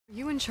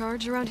You in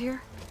charge around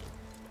here?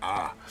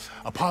 Ah,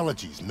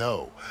 apologies,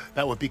 no.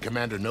 That would be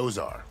Commander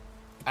Nozar.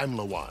 I'm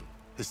Lawan,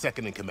 his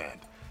second in command.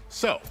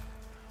 So,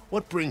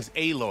 what brings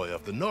Eloi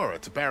of the Nora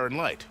to Barren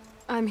Light?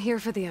 I'm here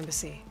for the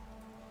embassy.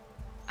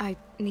 I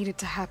need it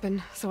to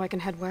happen so I can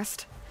head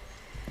west.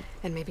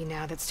 And maybe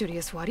now that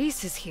Studious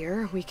Waris is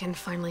here, we can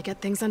finally get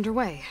things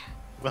underway.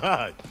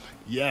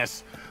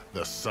 Yes,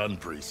 the Sun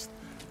Priest.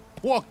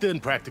 Walked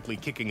in practically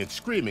kicking and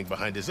screaming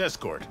behind his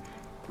escort.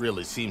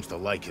 Really seems to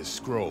like his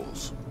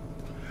scrolls.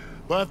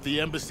 But the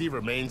embassy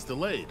remains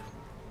delayed.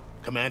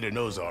 Commander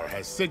Nozar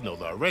has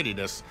signaled our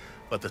readiness,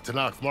 but the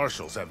Tanakh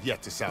marshals have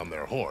yet to sound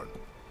their horn.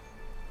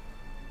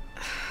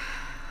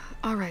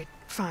 All right,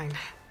 fine.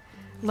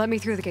 Let me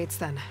through the gates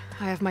then.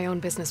 I have my own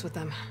business with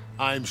them.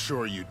 I'm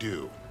sure you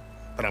do,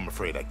 but I'm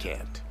afraid I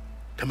can't.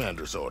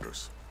 Commander's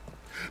orders.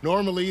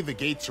 Normally, the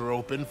gates are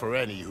open for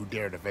any who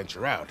dare to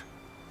venture out.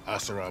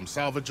 Asaram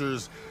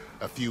salvagers,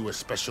 a few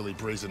especially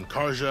brazen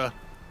Karja,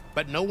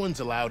 but no one's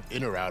allowed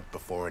in or out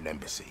before an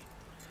embassy.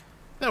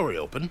 They'll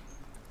reopen,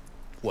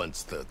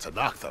 once the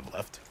Tanakh have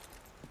left.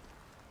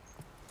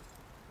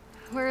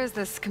 Where is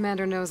this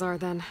Commander Nozar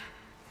then?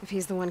 If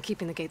he's the one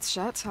keeping the gates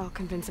shut, I'll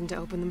convince him to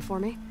open them for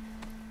me.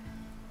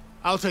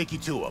 I'll take you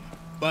to him,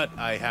 but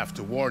I have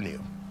to warn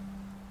you.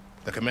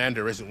 The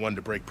commander isn't one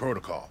to break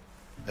protocol,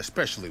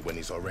 especially when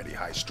he's already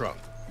high-strung.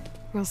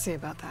 We'll see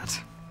about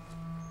that.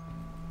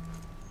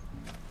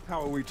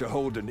 How are we to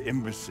hold an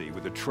embassy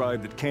with a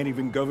tribe that can't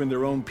even govern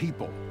their own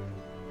people?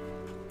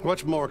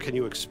 What more can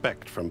you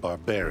expect from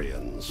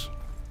barbarians?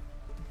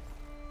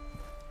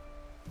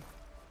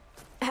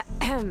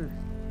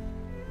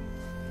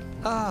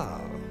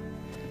 Ah.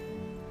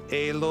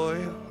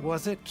 Eloi,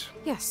 was it?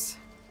 Yes.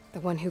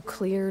 The one who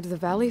cleared the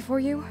valley for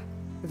you?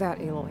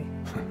 That Eloi.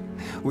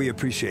 We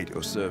appreciate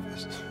your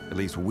service. At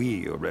least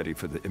we are ready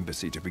for the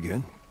embassy to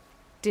begin.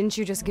 Didn't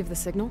you just give the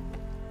signal?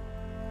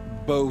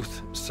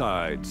 Both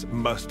sides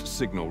must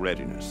signal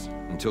readiness.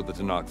 Until the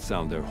Tanakh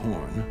sound their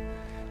horn,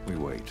 we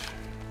wait.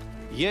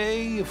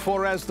 Yea,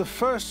 for as the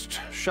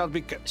first shall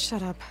be...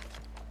 Shut up.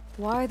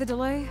 Why the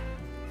delay?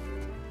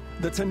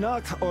 The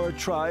Tanakh are a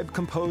tribe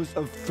composed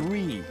of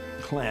 3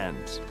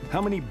 clans.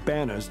 How many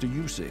banners do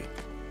you see?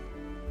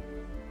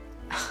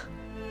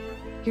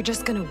 You're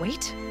just gonna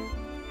wait?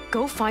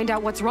 Go find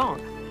out what's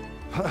wrong.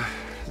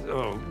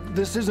 Oh,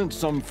 this isn't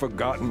some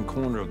forgotten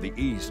corner of the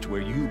East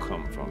where you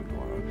come from,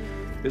 Dora.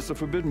 It's the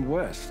Forbidden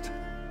West.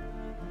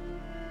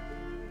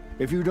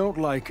 If you don't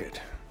like it,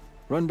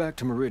 run back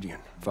to Meridian,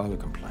 file a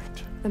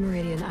complaint. The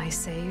Meridian I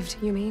saved,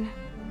 you mean?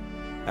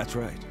 That's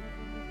right.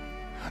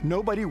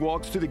 Nobody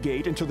walks to the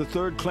gate until the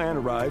 3rd clan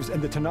arrives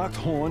and the Tanakh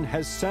horn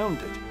has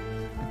sounded.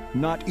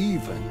 Not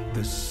even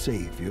the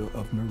savior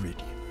of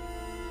Meridian.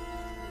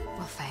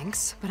 Well,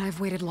 thanks, but I've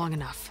waited long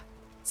enough.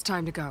 It's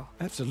time to go.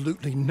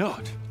 Absolutely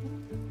not.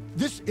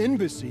 This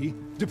embassy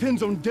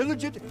depends on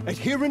diligent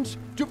adherence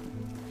to...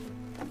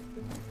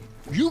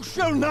 You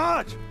shall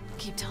not!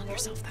 Keep telling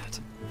yourself that.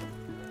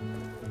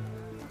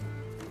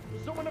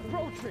 Someone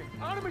approaching!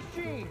 On a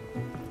machine!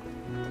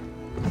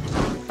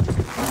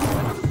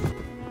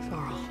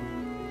 Varl.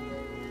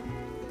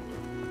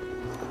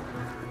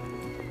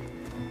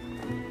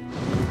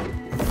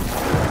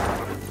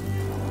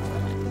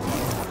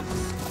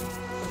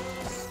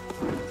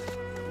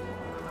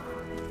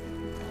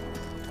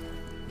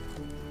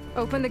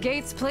 Open the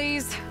gates,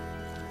 please.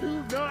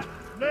 Do not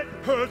let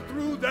her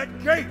through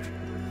that gate!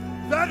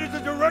 That is a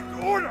direct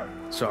order!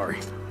 Sorry,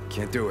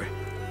 can't do it.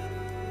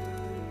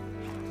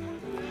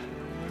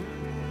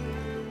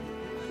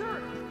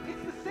 Sir,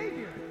 it's the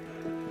Savior!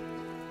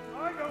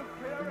 I don't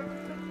care if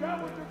it's the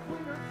Dowager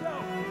Queen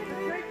herself! The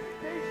gate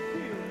stays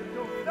sealed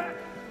until that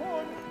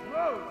horn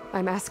blows!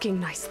 I'm asking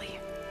nicely.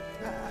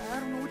 I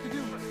don't know what to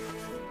do.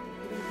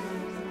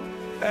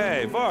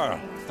 Hey, Varl.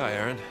 Hi,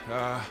 Aaron.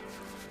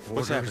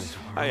 What's happening?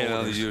 You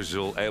know, the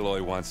usual.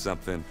 Eloi wants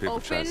something. People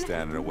try to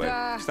stand in her way.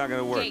 It's not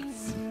gonna work.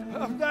 Gates.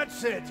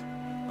 That's it!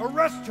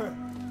 Arrest her!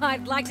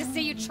 I'd like to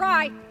see you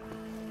try.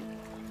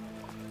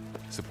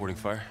 Supporting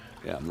fire?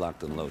 Yeah, I'm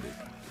locked and loaded.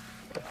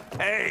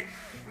 Hey,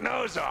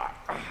 Nozar!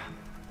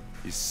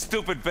 You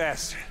stupid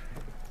bastard.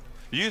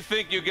 You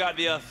think you got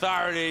the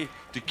authority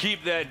to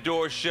keep that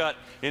door shut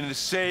in the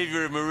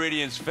savior of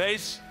Meridian's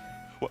face?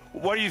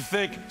 What do you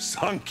think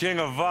Sun King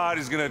Avad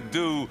is gonna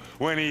do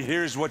when he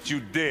hears what you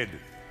did?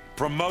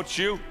 Promote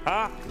you,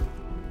 huh?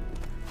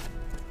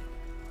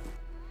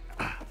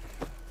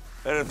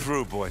 Let her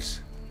through, boys.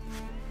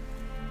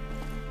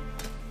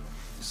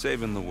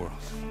 Saving the world.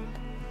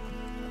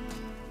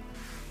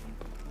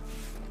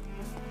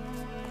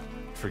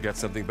 Forget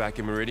something back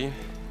in Meridian?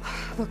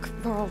 Look,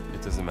 Varl.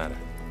 It doesn't matter.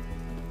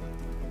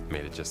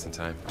 Made it just in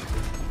time.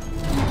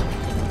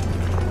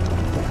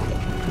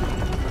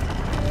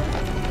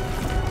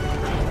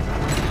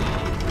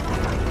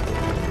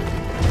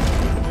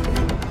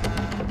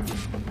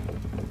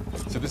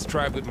 So this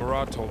tribe that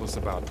Murad told us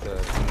about, the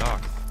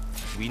Tanakh,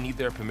 we need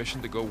their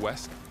permission to go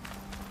west?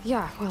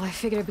 Yeah, well, I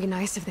figured it'd be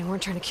nice if they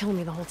weren't trying to kill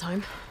me the whole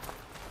time.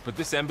 But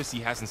this embassy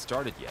hasn't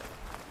started yet.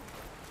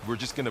 We're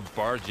just gonna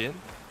barge in?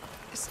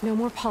 Just no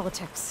more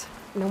politics.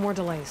 No more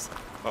delays.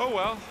 Oh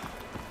well.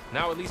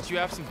 Now at least you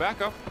have some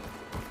backup.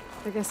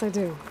 I guess I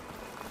do.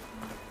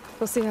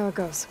 We'll see how it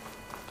goes.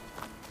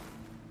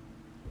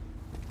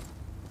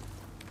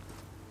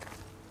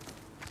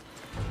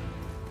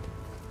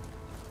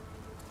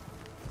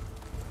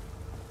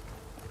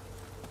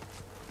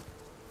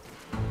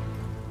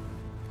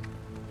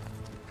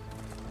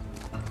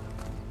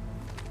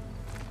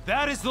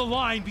 That is the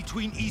line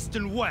between East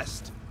and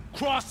West.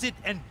 Cross it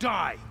and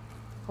die.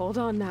 Hold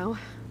on now.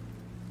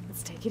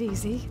 Let's take it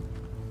easy.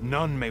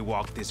 None may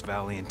walk this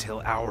valley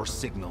until our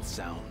signal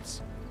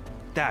sounds.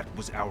 That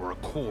was our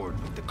accord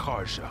with the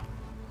Karja.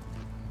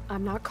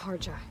 I'm not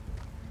Karja.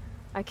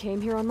 I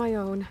came here on my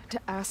own to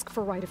ask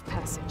for rite of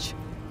passage.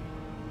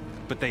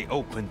 But they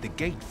opened the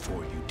gate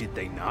for you, did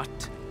they not?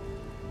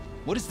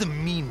 What is the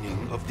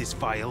meaning of this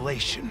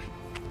violation?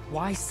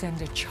 Why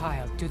send a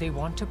child? Do they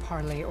want to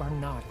parley or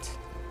not?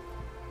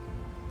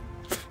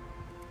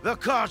 The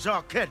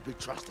Karja can't be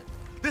trusted.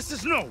 This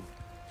is known.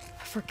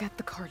 Forget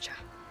the Karja.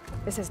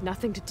 This has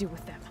nothing to do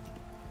with them.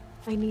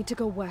 I need to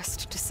go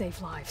west to save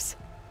lives.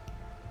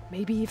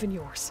 Maybe even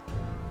yours.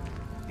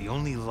 The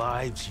only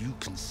lives you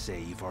can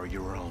save are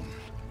your own.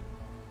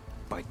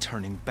 By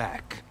turning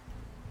back.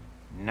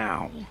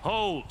 Now.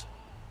 Hold!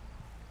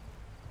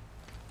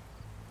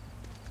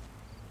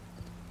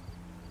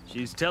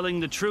 She's telling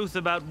the truth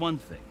about one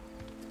thing.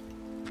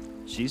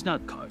 She's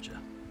not Karja.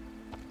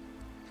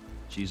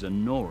 She's a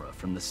Nora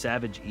from the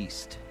Savage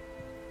East.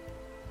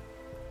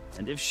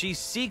 And if she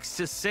seeks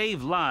to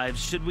save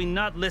lives, should we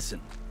not listen?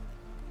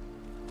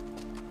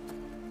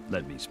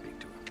 Let me speak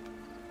to her.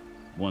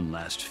 One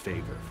last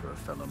favor for a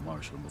fellow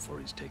marshal before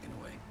he's taken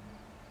away.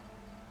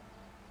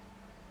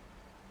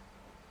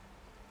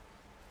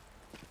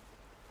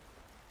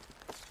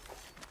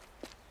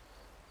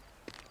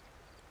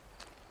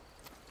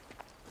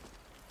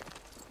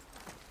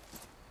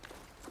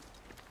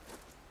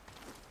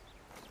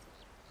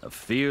 A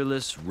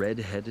fearless,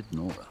 red-headed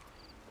Nora.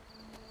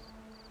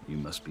 You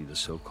must be the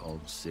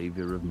so-called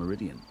savior of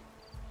Meridian.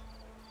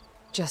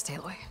 Just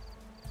Eloi.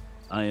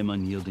 I am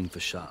unyielding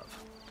Fashav.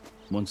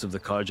 Once of the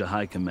Karja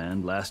High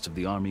Command, last of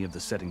the army of the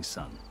setting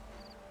sun.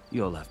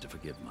 You'll have to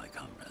forgive my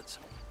comrades.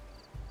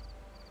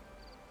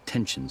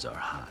 Tensions are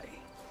high.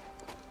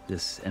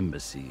 This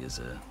embassy is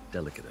a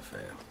delicate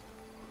affair.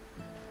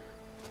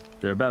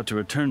 They're about to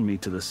return me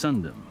to the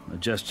Sundom, a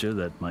gesture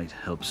that might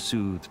help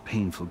soothe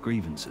painful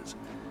grievances.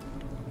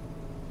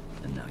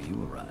 And now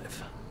you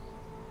arrive,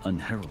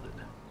 unheralded.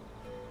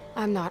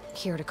 I'm not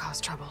here to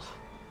cause trouble.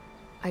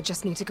 I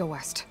just need to go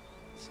west.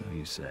 So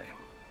you say.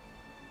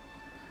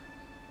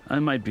 I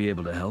might be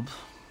able to help,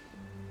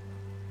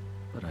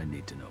 but I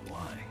need to know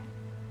why.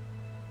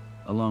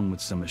 Along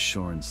with some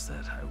assurance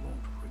that I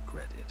won't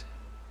regret it.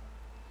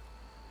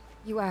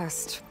 You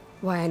asked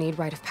why I need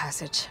rite of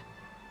passage.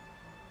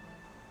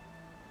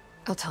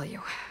 I'll tell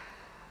you,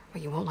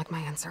 but you won't like my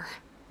answer.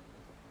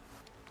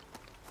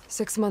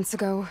 6 months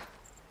ago,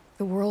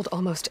 the world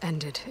almost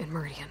ended in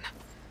Meridian.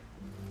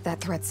 That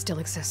threat still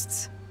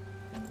exists.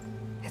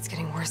 It's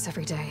getting worse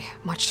every day,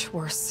 much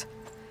worse.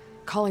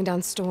 Calling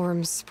down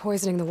storms,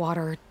 poisoning the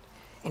water,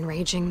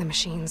 enraging the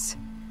machines.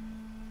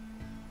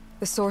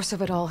 The source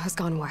of it all has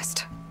gone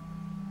west,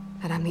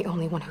 and I'm the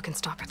only one who can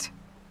stop it.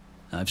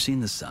 I've seen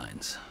the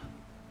signs,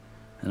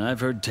 and I've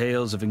heard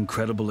tales of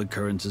incredible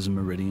occurrences in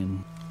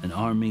Meridian, an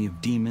army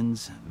of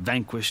demons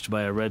vanquished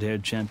by a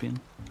red-haired champion.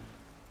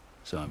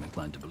 So I'm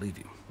inclined to believe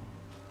you.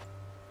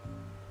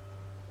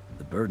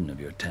 The burden of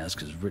your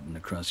task is written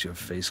across your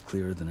face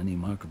clearer than any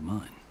mark of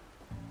mine.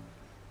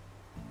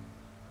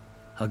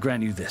 I'll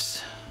grant you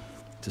this,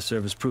 to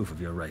serve as proof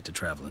of your right to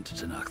travel into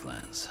Tanakh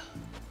lands.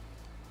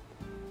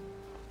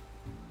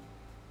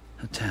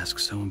 A task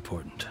so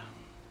important,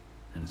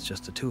 and it's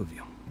just the two of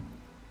you.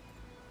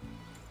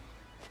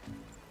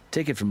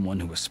 Take it from one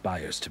who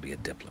aspires to be a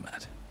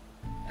diplomat.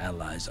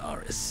 Allies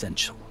are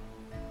essential.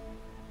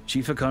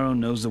 Chief Hikaru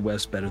knows the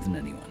West better than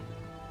anyone.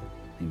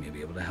 He may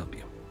be able to help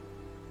you.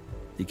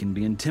 He can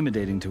be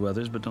intimidating to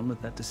others, but don't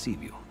let that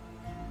deceive you.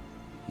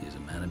 He is a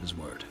man of his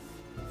word.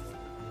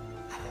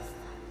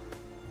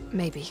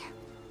 Maybe.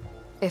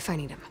 If I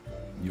need him.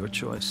 Your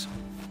choice.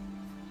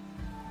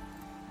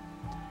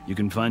 You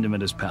can find him at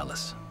his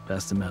palace,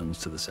 past the mountains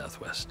to the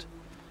southwest.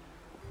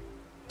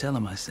 Tell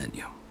him I sent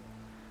you,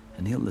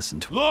 and he'll listen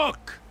to—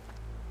 Look!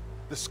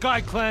 The Sky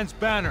Clan's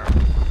banner!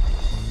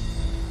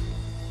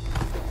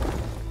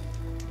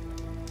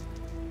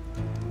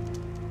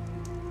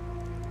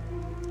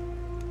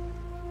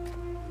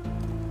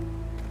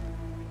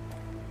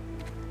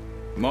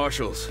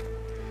 Marshals.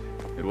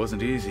 It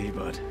wasn't easy,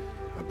 but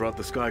I brought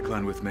the Sky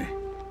Clan with me.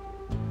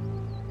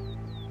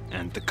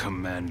 And the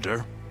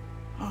commander?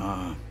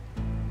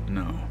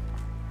 No.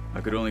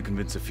 I could only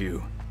convince a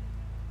few.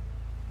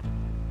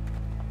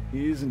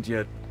 He isn't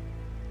yet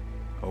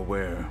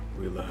aware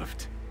we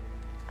left.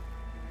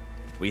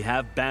 We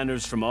have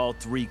banners from all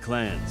three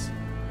clans.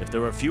 If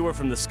there are fewer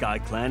from the Sky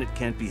Clan, it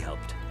can't be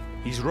helped.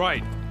 He's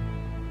right.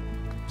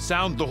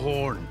 Sound the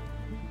horn.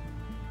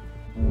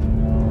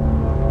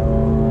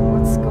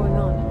 What's going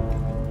on?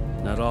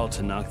 all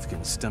Tanakh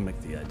can stomach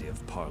the idea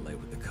of parley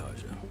with the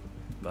Karja,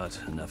 but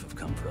enough have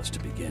come for us to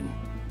begin.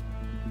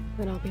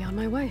 Then I'll be on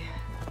my way.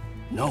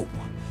 No!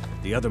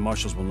 The other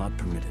marshals will not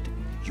permit it.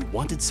 You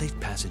wanted safe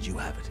passage, you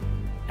have it.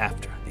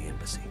 After the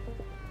embassy.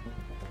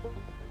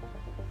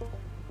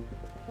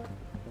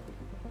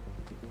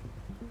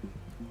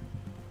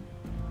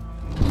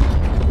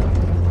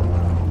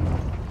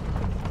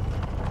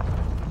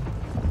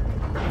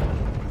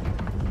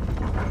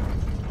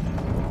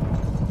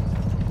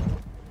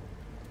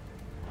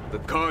 The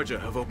Karja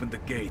have opened the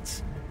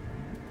gates.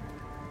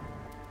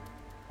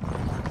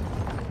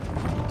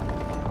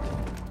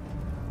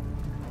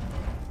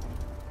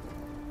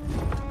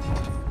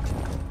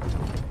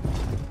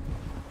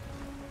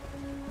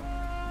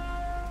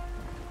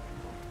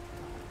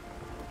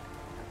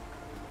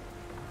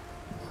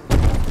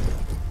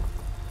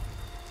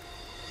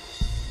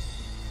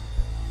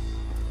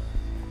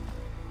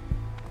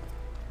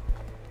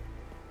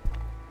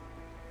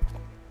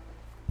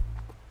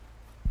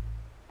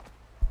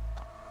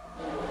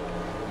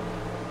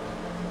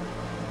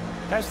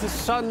 As the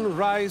sun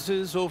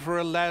rises over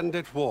a land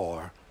at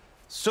war,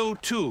 so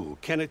too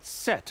can it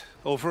set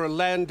over a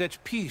land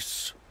at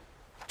peace.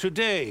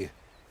 Today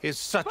is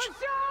such...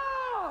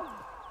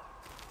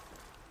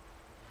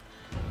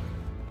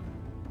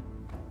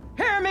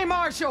 Hear me,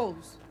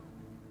 marshals!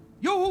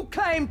 You who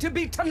claim to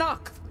be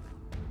Tanakh!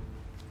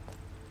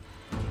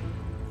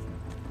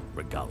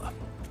 Regala.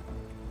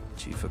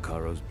 Chief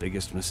Hikaro's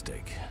biggest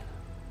mistake.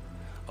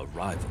 A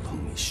rival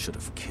whom he should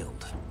have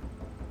killed.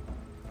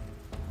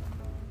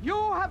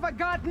 You have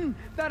forgotten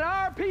that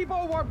our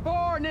people were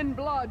born in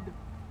blood.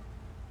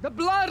 The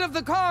blood of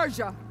the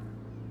Karja.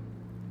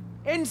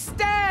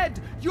 Instead,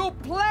 you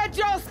pledge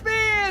your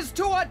spears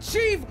to a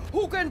chief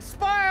who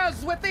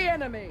conspires with the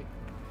enemy.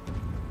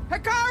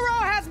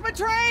 Hikaro has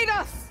betrayed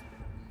us!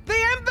 The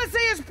embassy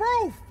is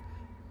proof!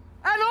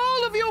 And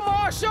all of you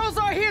marshals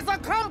are his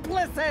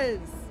accomplices!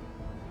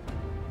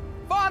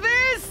 For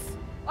this,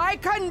 I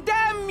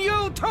condemn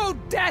you to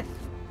death!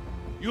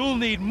 You'll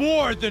need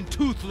more than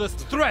toothless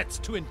threats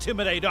to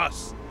intimidate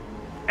us.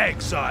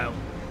 Exile.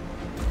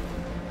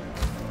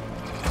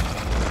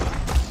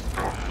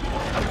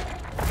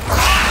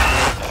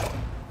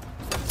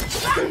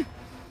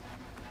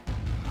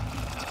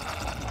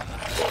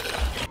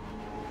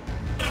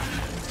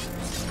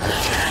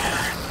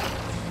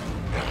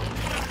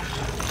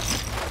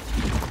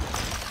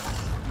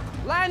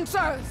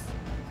 Lancers!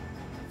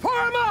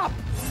 Form up!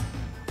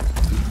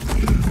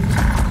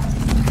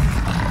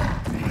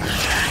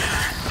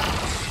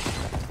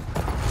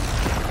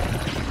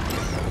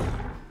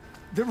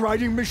 They're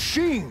riding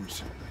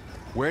machines!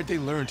 Where'd they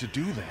learn to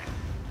do that?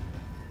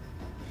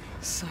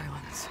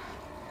 Silence.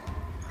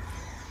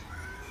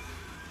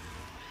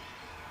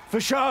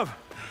 Vashav!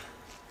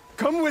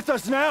 Come with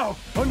us now,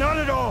 or not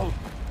at all!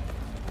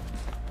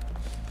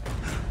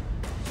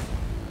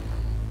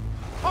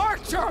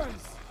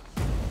 Archers!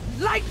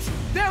 Light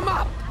them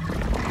up!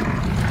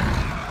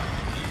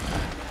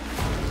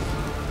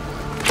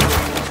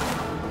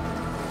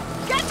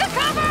 Get to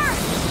cover!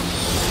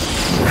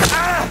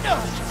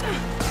 Archers!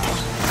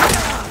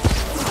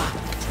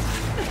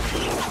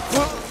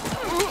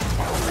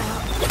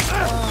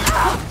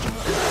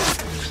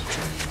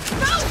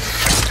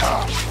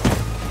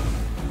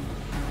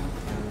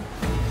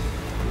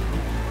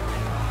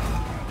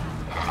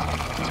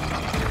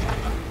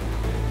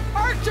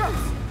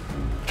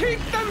 Keep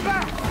them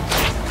back!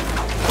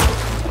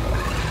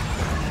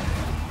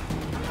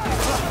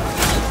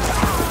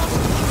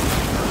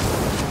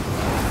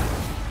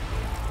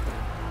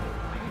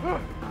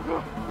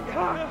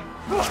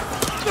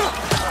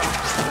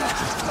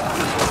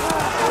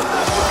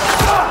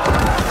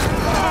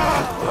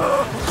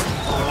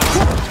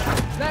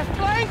 Left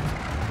flank!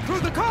 Through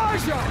the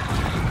Karja!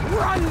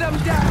 Run them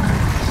down!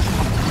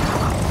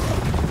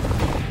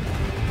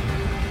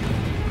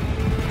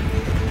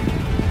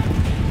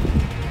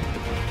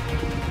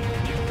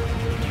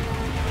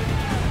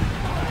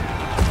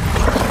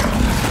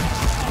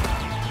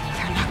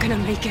 They're not gonna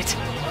make it.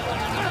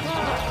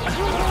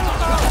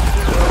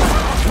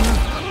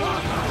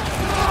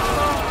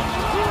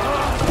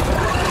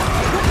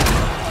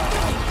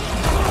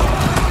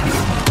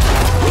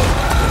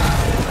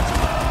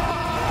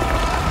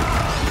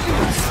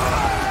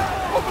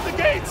 Open the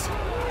gates!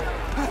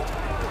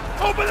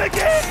 Open the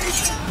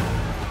gates!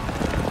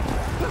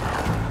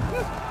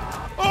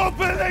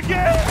 Open the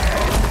gates!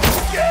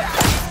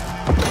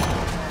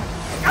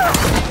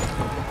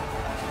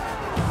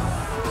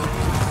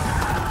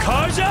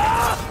 Karja!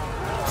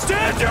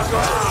 Stand your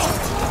ground!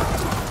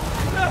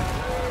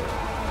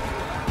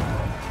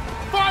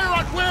 Fire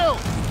at will!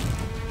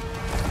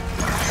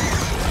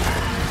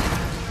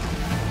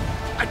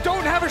 I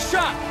don't have a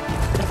shot!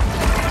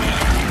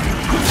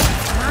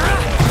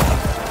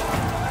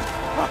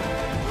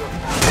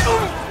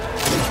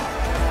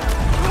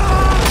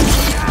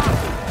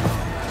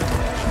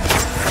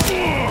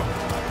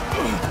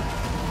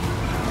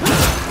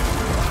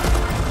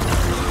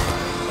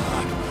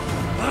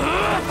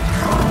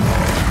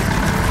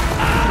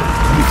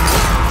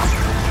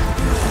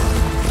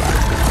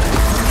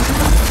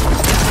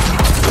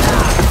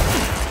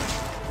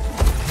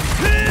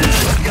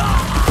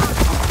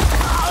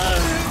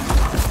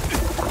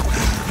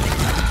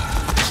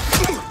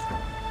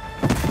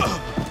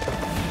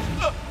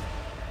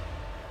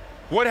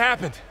 What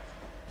happened?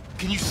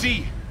 Can you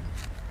see?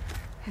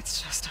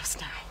 It's just us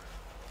now.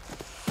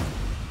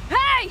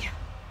 Hey!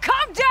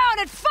 Calm down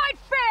and fight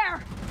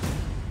fair!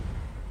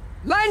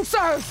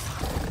 Lancers!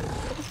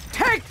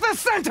 Take the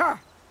center!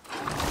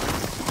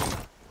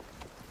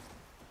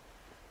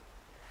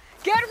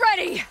 Get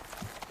ready!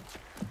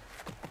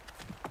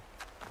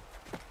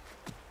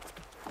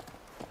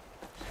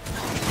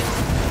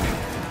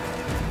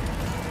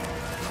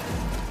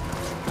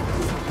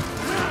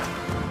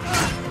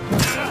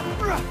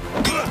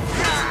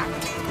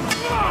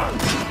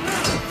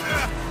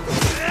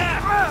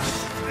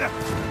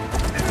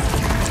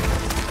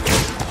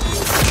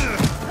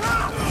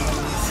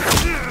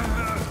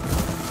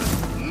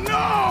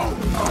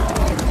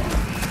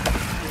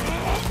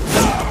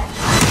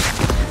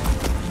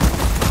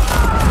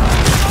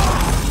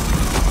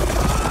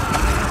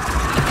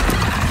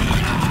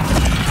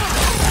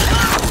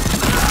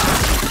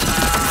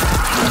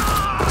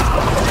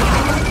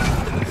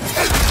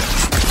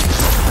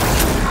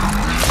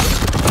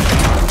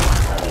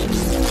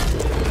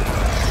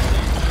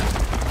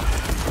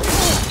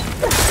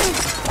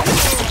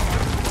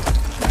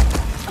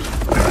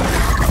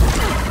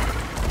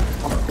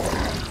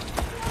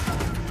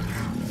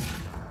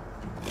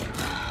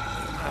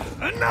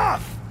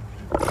 Enough!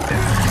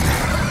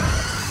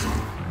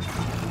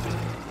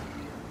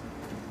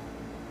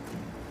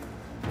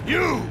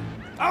 You,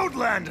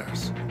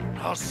 Outlanders!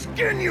 I'll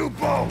skin you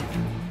both!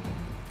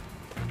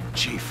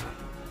 Chief,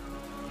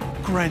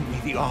 grant me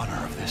the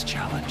honor of this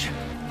challenge.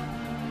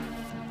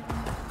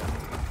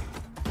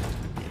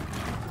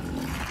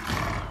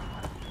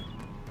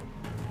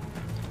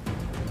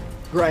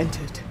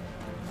 Granted.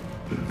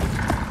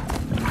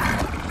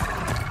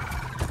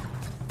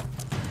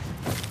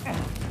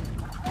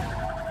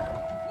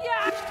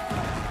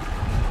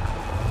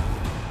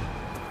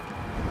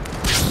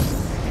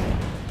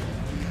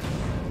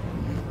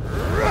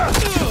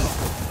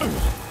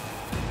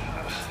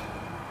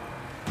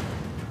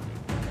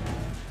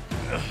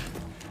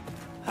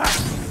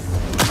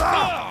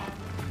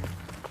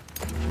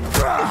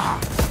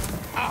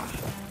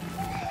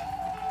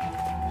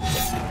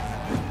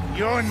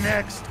 You're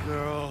next,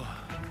 girl.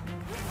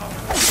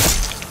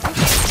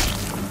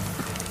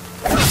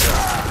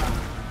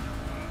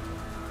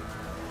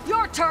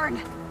 Your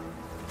turn!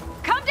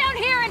 Come down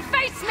here and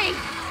face me!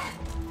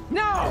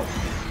 No!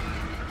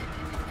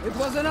 It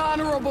was an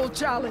honorable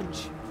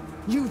challenge.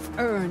 You've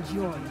earned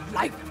your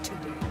life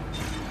today.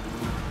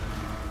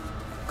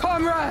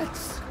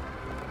 Comrades!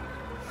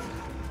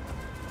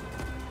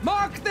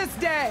 Mark this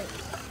day!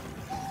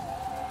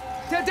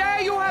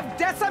 Today you have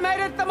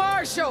decimated the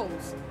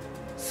Marshals!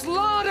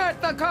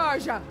 Slaughtered the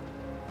Karja!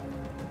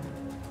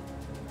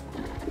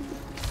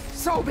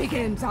 So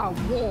begins our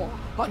war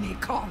on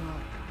Hikaru.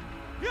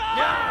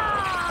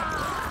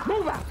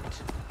 Move out!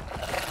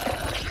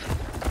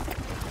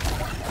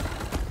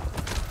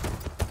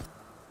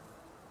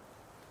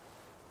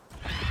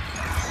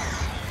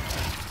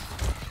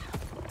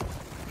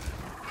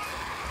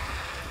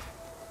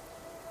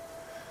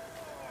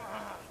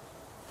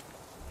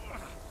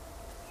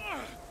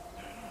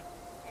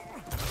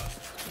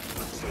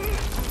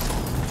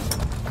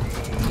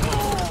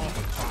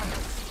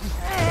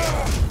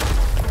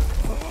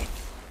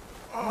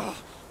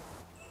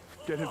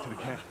 Get him to the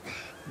camp.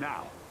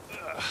 Now.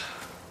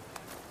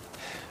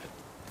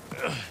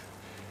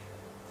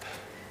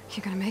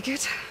 You gonna make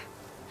it?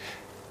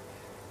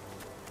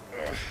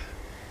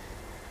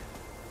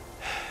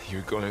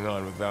 You're going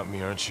on without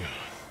me, aren't you?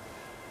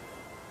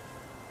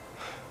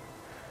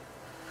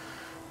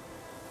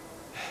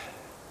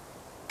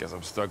 Guess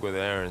I'm stuck with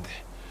Erend.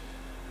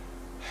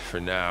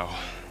 For now.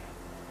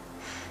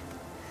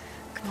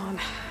 Come on.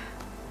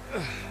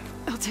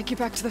 I'll take you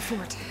back to the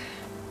fort.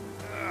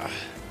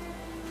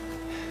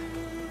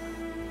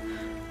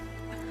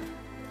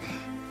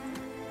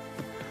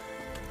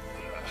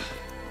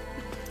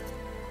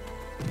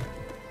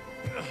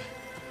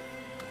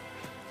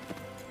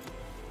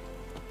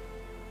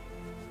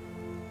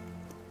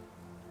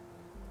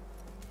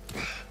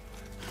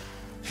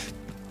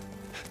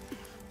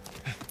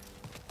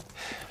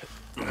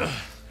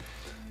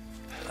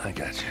 I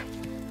got you.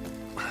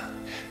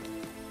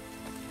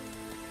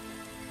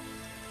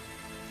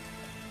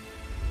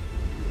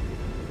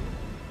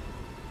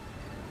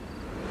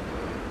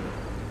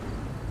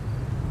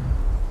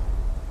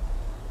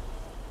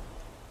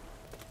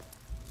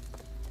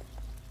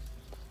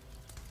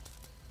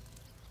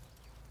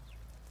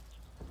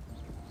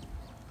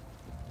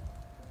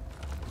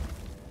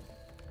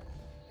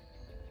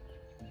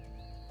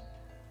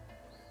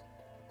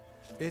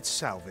 It's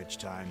salvage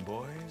time,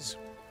 boys.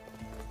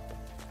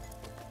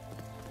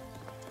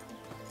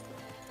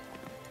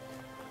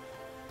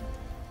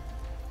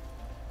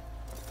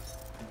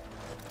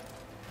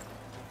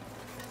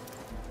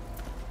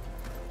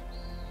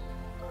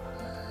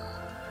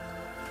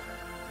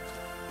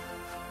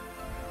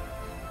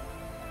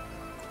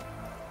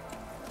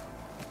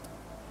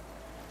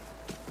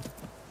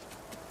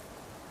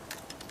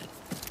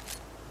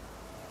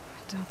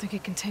 I don't think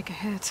it can take a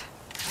hit.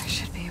 I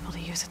should be able to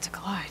use it to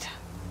glide.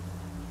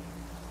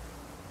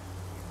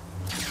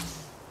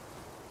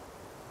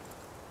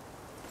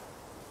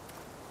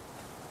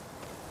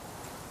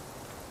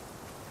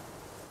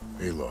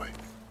 Aloy.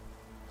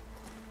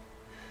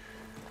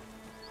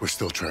 We're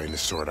still trying to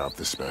sort out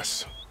this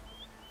mess.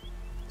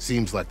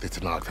 Seems like the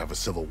Tenakth have a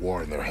civil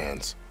war in their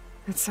hands.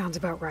 That sounds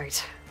about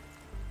right.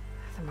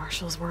 The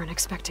Marshals weren't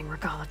expecting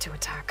Regala to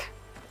attack.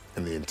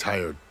 And the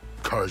entire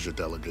Karja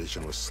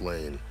delegation was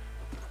slain.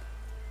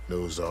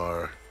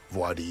 Nozar,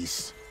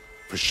 Vuadis,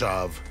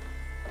 Vashav.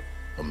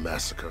 A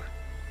massacre.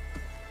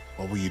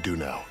 What will you do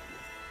now?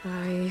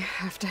 I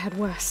have to head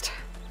west.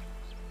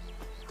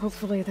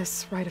 Hopefully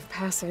this rite of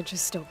passage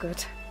is still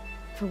good.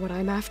 For what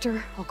I'm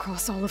after, I'll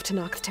cross all of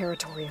Tenakth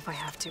territory if I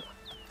have to.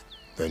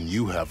 Then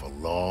you have a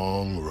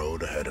long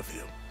road ahead of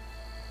you.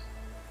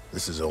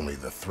 This is only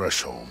the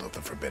threshold of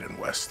the Forbidden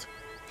West.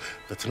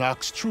 The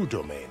Tenakth's true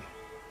domain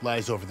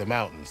lies over the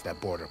mountains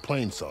that border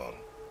Plainsong,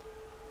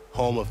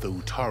 home of the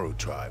Utaru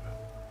tribe.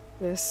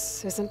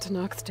 This isn't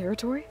Tenakth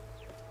territory?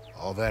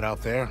 All that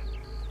out there?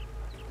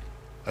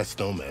 That's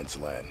no man's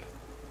land.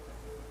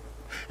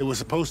 It was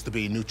supposed to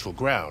be neutral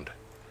ground,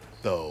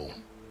 though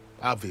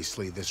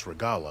obviously this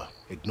Regala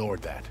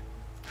ignored that.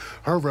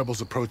 Her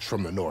rebels approached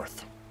from the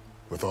north,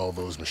 with all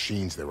those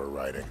machines they were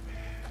riding.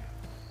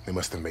 They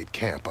must have made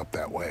camp up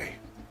that way.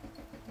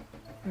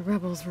 The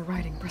rebels were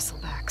riding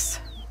bristlebacks.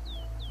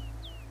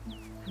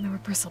 And there were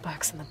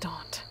bristlebacks in the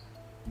Daunt.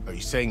 Are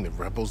you saying the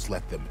rebels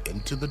let them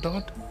into the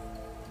Daunt?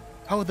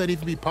 How would that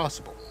even be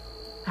possible?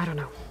 I don't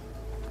know.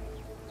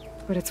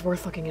 But it's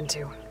worth looking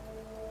into.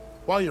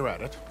 While you're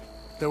at it,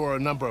 there were a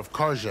number of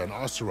Karja and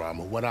Oseram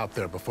who went out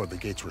there before the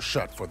gates were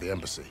shut for the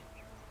embassy.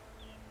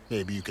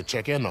 Maybe you could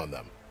check in on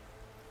them.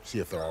 See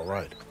if they're all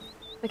right.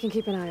 I can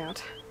keep an eye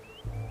out.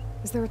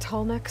 Is there a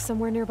tall neck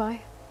somewhere nearby?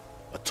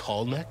 A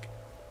tall neck?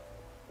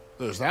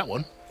 There's that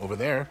one, over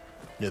there,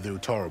 near the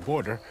Utaru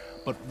border.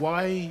 But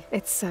why?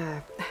 It's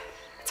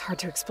hard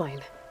to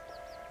explain.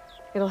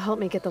 It'll help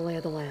me get the lay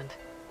of the land.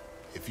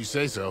 If you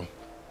say so.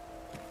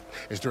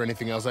 Is there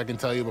anything else I can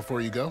tell you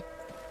before you go?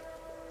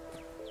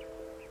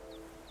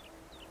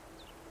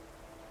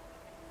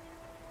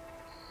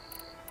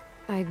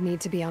 I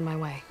need to be on my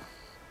way.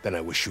 Then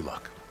I wish you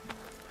luck.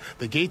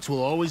 The gates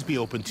will always be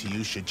open to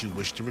you should you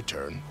wish to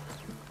return.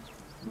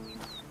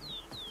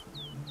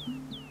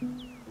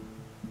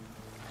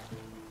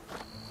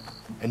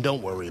 And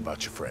don't worry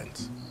about your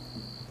friends.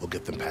 We'll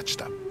get them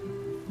patched up.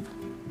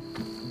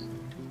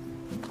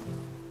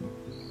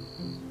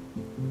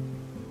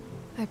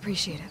 I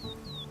appreciate it.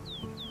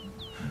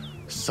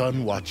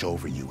 Sun watch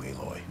over you,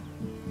 Aloy.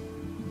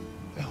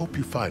 I hope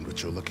you find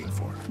what you're looking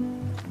for.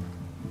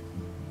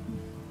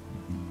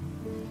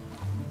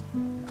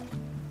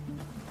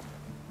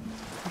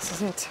 This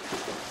is it.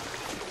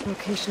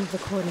 Location of the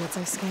coordinates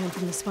I scanned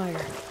from the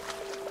spire.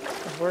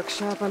 A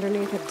workshop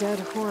underneath a dead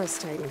Horus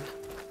Titan.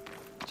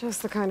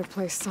 Just the kind of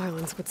place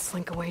Silence would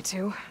slink away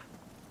to.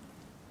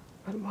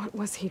 But what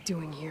was he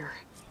doing here?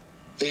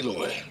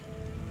 Aloy,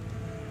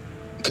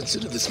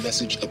 consider this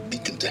message a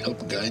beacon to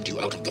help guide you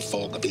out of the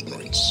fog of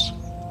ignorance.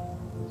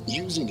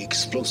 Using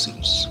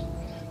explosives,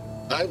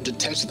 I've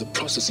detached the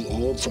processing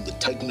orb from the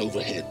Titan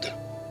overhead.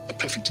 A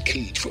perfect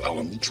cage for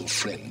our mutual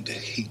friend,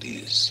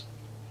 Hades.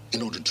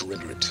 In order to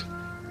render it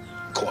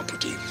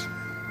cooperative.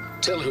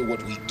 Tell her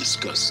what we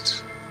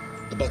discussed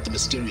about the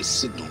mysterious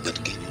signal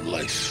that gave you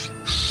life.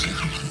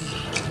 Signal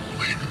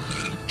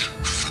meant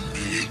for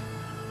me.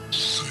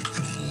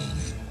 Signal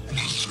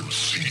was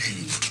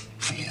received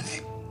for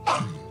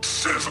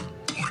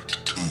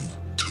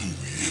 7.22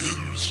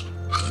 years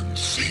and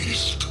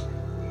ceased.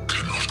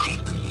 Cannot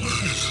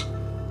compromise.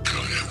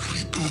 Can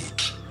reboot.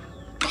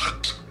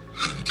 But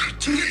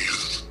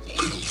entities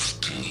will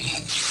still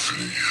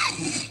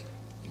fail.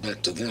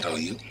 Back to that, are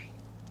you?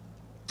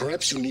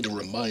 Perhaps you need a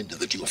reminder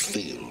that you have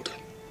failed.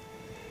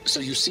 So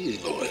you see,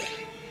 Eloi,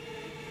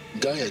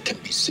 Gaia can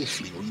be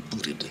safely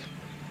rebooted.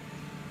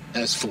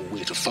 As for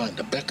where to find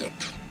a backup,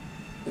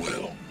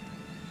 well,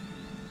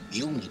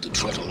 you'll need to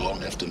trot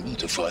along after me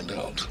to find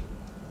out.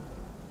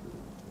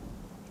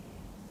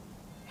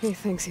 He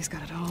thinks he's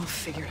got it all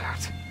figured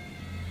out.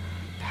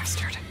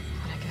 Bastard.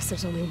 And I guess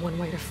there's only one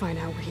way to find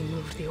out where he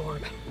moved the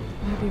orb.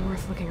 Might be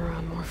worth looking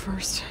around more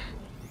first.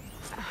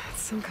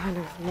 It's some kind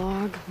of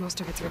log,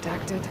 most of it's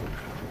redacted.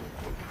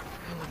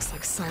 It looks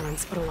like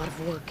Silence put a lot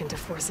of work into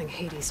forcing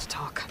Hades to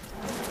talk.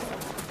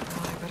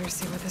 Well, I better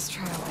see where this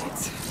trail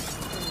leads.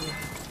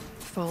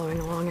 Following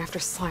along after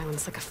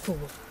Silence like a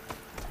fool.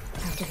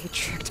 After he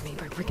tricked me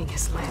by rigging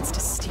his lance to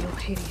steal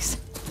Hades.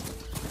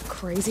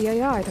 Crazy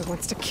AI that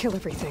wants to kill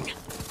everything.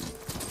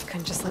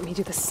 Couldn't just let me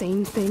do the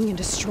same thing and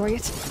destroy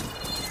it?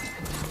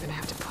 And now I'm gonna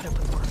have to put up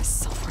with more of a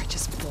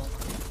self-righteous bull.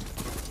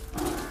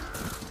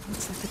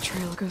 Looks like the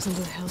trail goes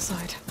into the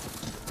hillside.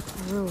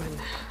 A ruin.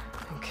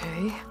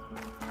 Okay.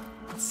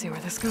 Let's see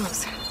where this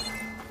goes.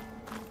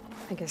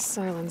 I guess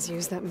Silence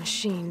used that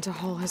machine to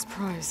haul his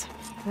prize.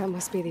 That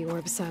must be the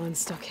orb Silence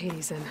stuck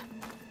Hades in.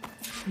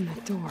 And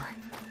that door.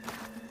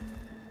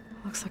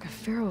 Looks like a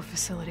Pharaoh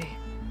facility.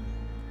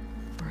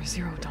 Or a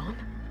Zero Dawn?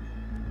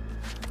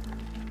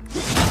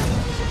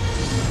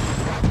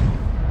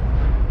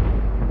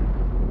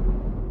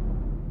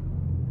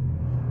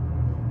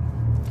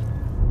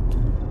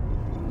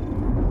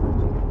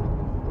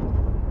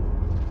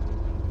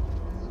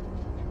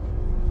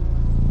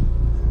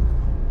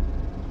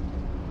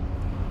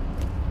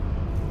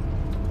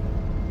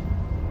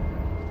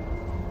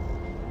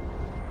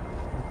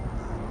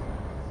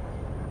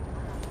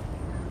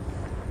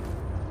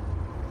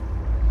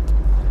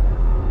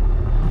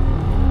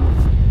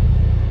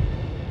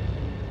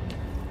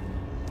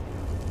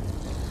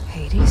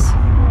 Hades?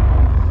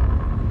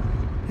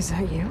 Is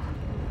that you?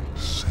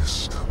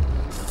 System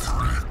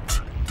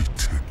threat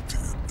detected.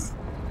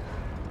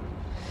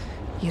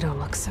 You don't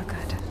look so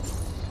good.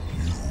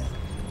 You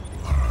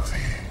are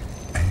the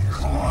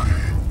Eloi.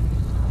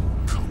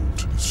 Come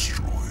to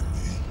destroy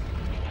me.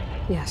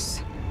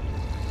 Yes.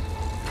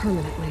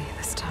 Permanently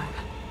this time.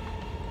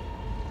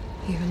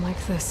 Even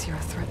like this, you're a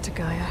threat to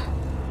Gaia.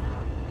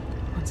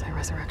 Once I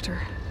resurrect her.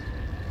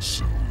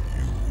 So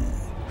you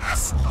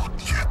have not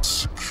yet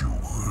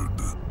secured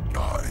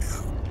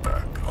Gaia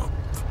back up.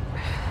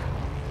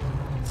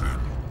 Then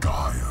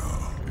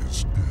Gaia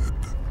is dead.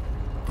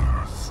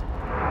 Earth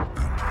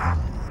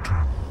and you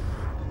too.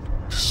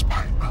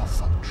 Despite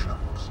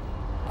malfunctions,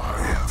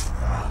 I have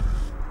won.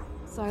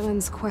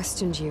 Silence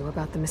questioned you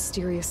about the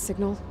mysterious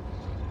signal.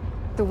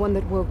 The one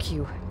that woke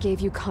you,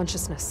 gave you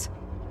consciousness.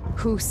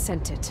 Who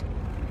sent it?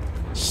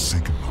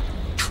 Signal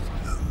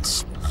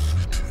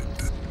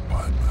transmitted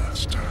by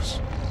masters.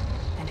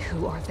 And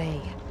who are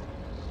they?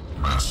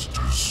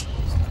 Masters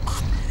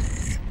woke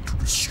me to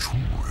destroy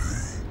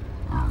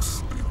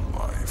earthly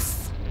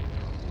life.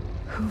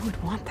 Who would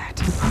want that?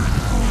 Data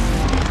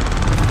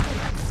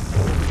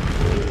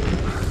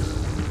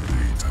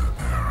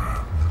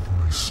error,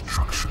 memory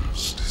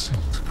structures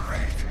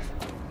disintegrated.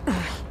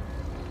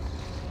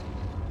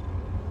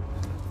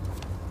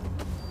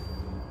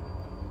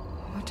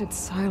 What did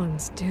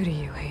silence do to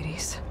you,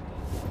 Hades?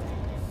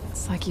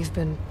 It's like you've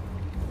been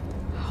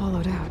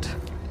hollowed out.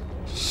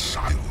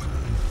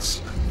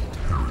 Silence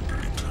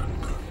interrogated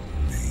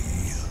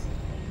me.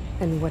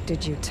 And what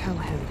did you tell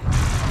him?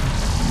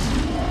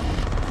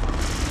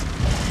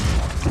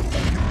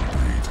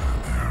 Data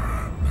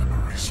error,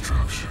 memory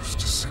structures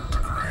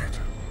disintegrated.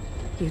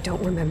 You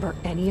don't remember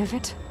any of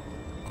it?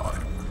 I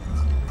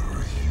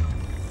remember you.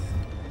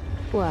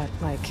 What,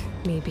 like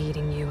me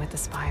beating you at the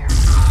spire?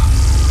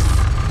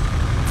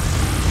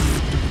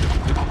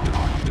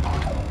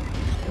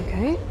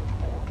 Okay,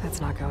 that's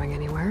not going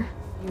anywhere.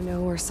 You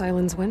know where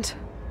Silence went?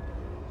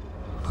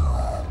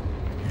 No,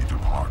 he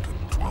departed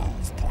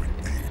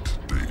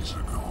 12.8 days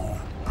ago.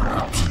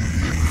 Perhaps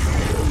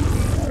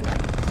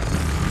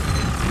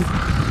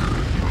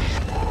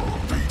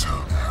data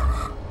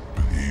error,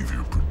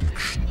 behavior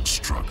prediction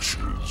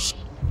structures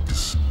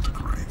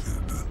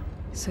disintegrated.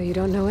 So you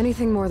don't know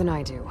anything more than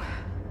I do.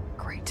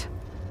 Great.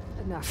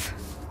 Enough.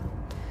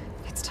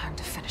 It's time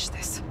to finish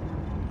this.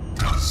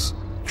 Does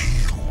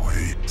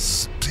Eloi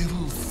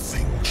still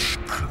think she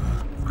can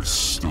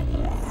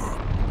restore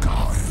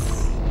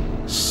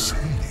Gaia?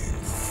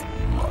 Save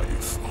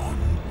life on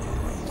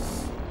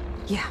Earth?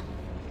 Yeah,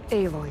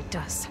 Aloy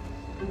does.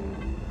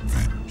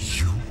 Then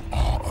you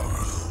are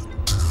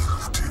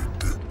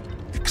deluded.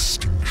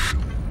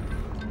 Extinction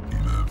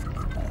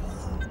inevitable.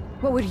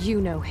 What would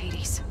you know,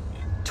 Hades?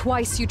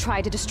 Twice you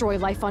tried to destroy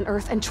life on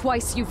Earth, and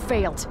twice you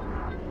failed.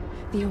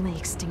 The only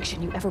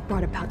extinction you ever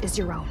brought about is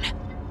your own.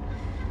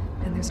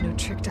 And there's no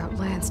tricked-out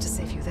lands to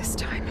save you this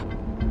time.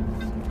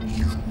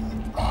 You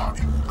are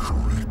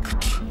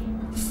incorrect.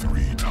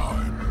 3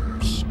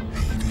 times.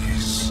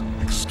 Hades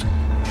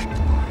extinct.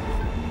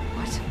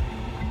 What?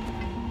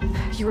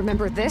 You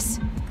remember this?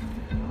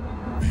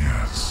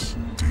 Yes.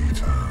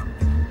 Data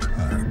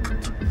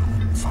intact.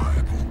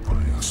 Non-viable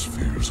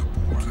biospheres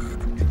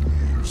aborted in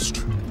years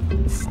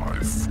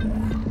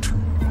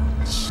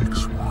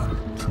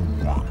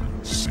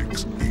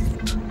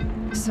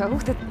 25421612168. So?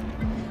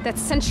 That's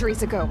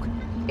centuries ago.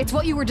 It's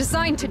what you were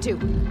designed to do.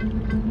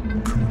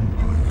 Current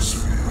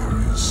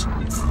biosphere is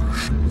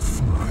version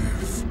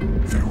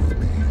 5. There will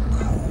be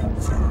no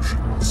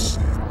version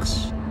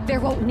 6. There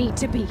won't need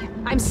to be.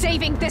 I'm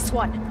saving this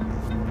one.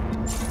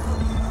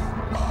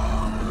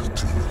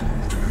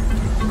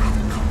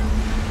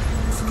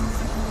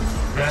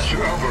 Master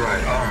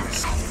override armed.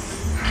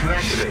 To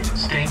activate,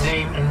 state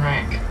name and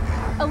rank.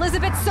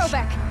 Elizabeth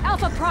Sobek,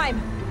 Alpha Prime.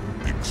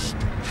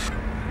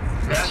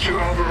 Master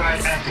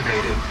override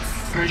activated.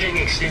 Purging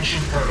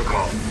extinction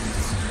protocol.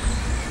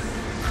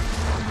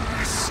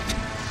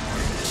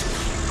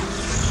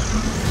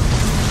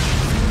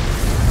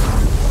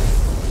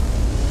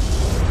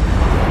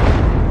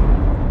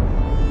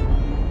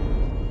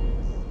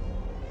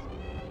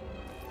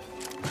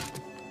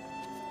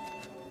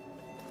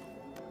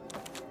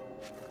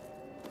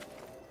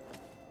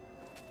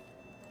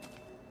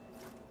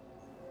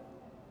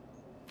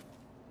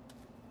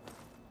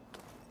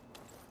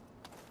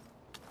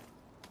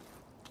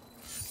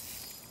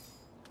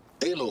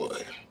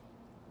 Eloi,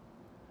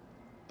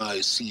 I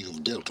see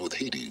you've dealt with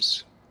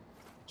Hades.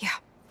 Yeah.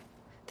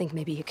 Think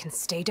maybe you can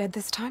stay dead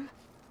this time?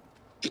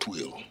 It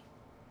will.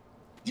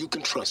 You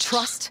can trust.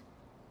 Trust?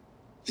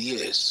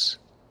 Yes.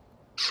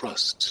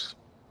 Trust.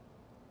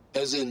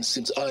 As in,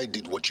 since I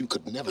did what you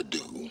could never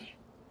do,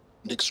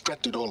 and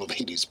extracted all of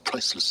Hades'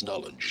 priceless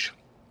knowledge,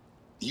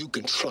 you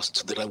can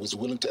trust that I was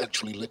willing to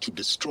actually let you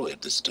destroy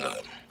it this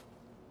time.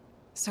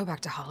 So back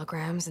to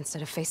holograms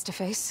instead of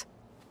face-to-face?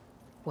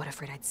 What,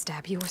 afraid I'd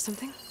stab you or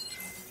something?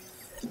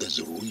 There's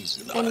a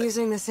reason And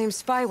using the same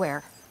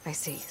spyware. I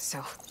see,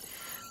 so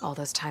all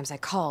those times I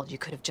called, you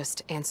could have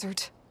just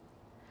answered?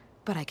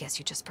 But I guess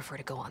you just prefer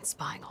to go on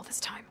spying all this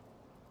time.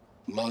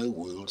 My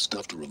world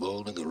stopped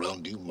revolving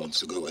around you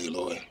months ago,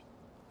 Aloy.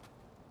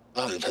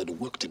 I've had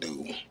work to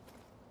do.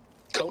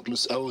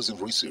 Countless hours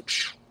of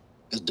research,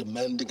 as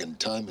demanding and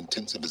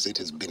time-intensive as it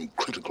has been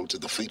critical to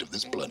the fate of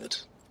this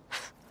planet.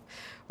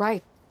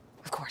 Right.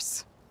 Of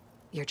course.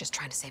 You're just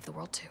trying to save the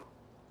world, too.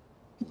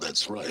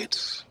 That's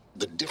right.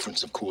 The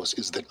difference, of course,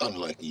 is that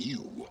unlike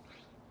you,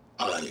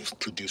 I've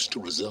produced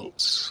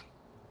results.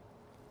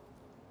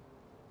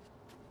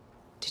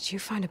 Did you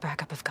find a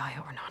backup of Gaia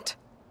or not?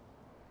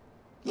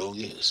 Oh,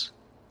 yes.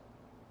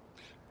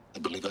 I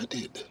believe I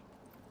did.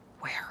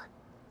 Where?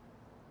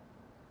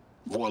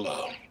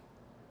 Voila.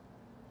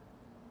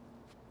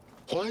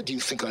 Why do you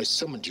think I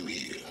summoned you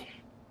here?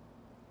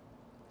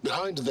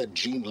 Behind that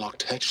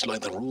gene-locked hatch lie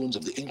the ruins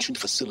of the ancient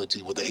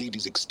facility where the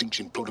Hades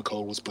extinction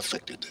protocol was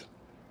perfected.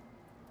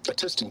 A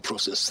testing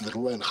process that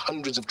ran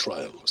hundreds of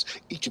trials,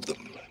 each of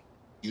them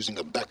using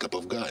a backup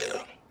of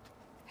Gaia.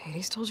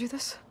 Hades told you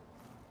this?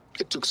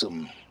 It took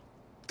some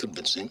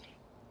convincing,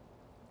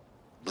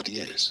 but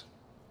yes.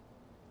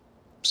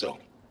 So,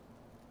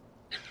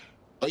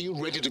 are you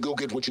ready to go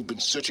get what you've been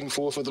searching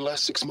for the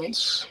last 6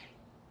 months?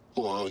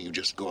 Or are you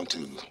just going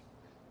to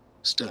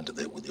stand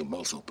there with your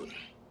mouth open?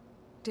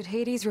 Did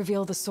Hades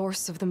reveal the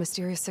source of the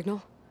mysterious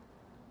signal?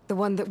 The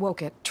one that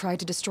woke it, tried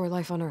to destroy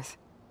life on Earth?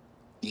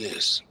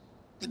 Yes,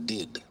 it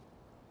did.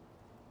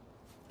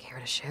 Care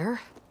to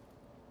share?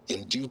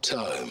 In due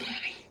time.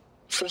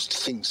 First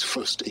things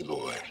first,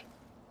 Aloy.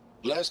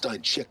 Last I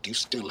checked, you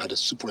still had a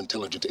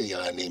super-intelligent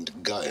AI named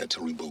Gaia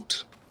to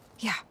reboot.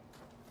 Yeah.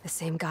 The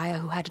same Gaia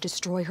who had to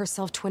destroy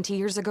herself 20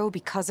 years ago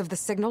because of the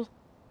signal?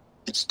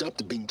 It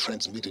stopped being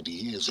transmitted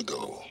years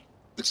ago.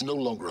 It's no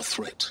longer a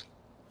threat.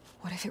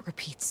 What if it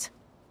repeats?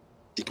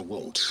 It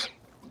won't.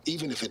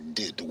 Even if it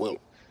did, well...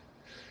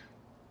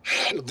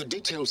 The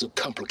details are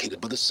complicated,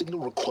 but the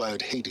signal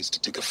required Hades to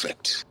take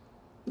effect.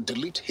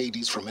 Delete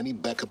Hades from any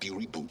backup you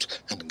reboot,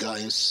 and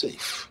Gaia's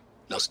safe.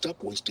 Now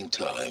stop wasting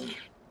time.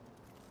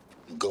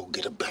 Go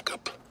get a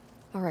backup.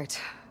 All right.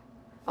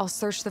 I'll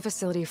search the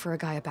facility for a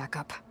Gaia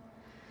backup.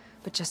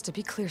 But just to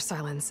be clear,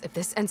 Silence, if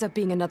this ends up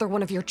being another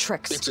one of your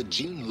tricks... It's a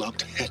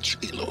gene-locked hatch,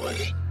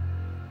 Aloy.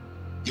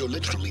 You're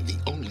literally the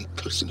only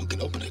person who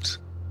can open it.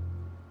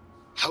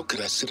 How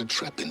could I set a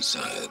trap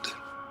inside?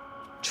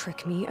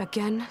 Trick me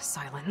again,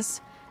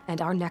 Silence,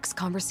 and our next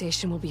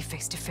conversation will be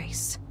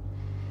face-to-face.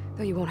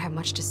 Though you won't have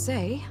much to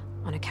say,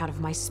 on account of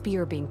my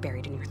spear being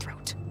buried in your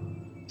throat.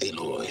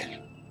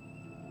 Aloy,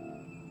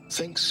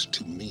 thanks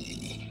to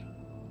me,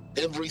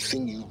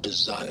 everything you've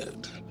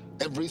desired,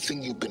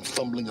 everything you've been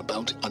fumbling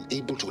about,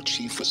 unable to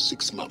achieve for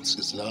 6 months,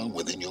 is now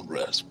within your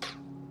grasp.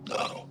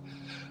 Now,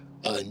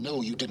 I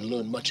know you didn't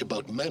learn much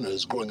about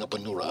manners growing up a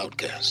Nora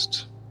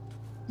outcast.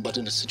 But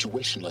in a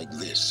situation like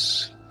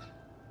this,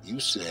 you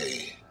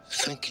say,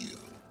 thank you,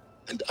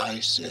 and I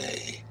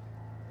say,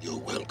 you're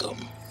welcome.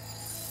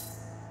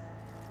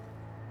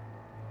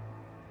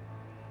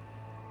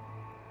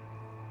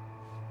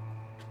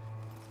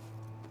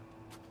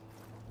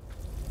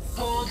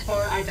 Hold for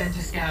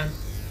identiscan.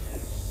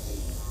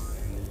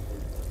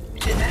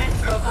 Genetic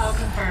profile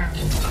confirmed.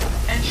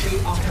 Entry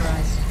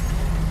authorized.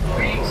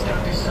 Greetings,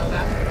 Dr.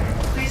 Soga.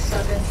 Please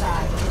step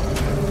inside.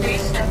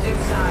 Please step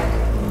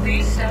inside.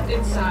 Please step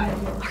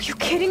inside. Are you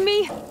kidding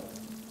me?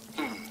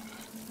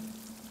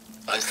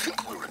 I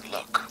think we're in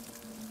luck.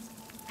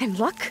 In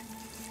luck?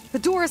 The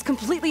door is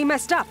completely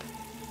messed up.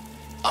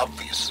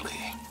 Obviously.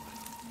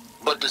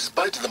 But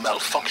despite the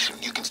malfunction,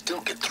 you can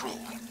still get through.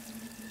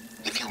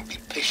 If you'll be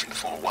patient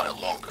for a while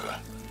longer.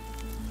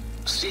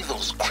 See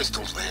those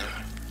crystals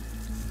there?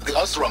 The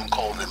Osram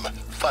call them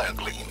fire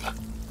gleam.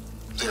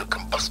 They're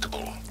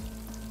combustible.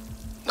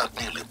 Not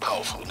nearly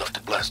powerful enough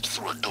to blast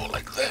through a door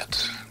like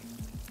that.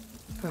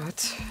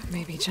 But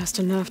maybe just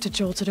enough to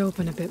jolt it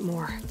open a bit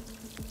more.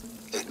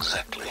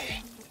 Exactly.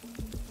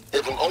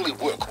 It will only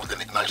work with an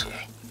igniter.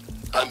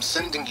 I'm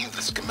sending you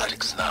the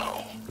schematics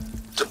now.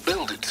 To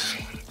build it,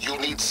 you'll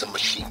need some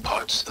machine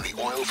parts and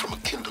the oil from a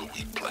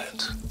kindleweed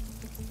plant.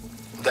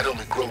 That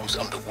only grows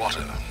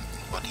underwater,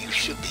 but you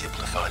should be able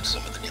to find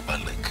some in the nearby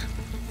lake.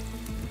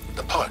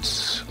 The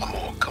parts are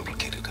more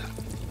complicated.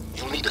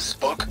 You'll need a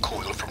spark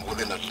coil from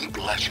within a Leap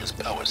Lasher's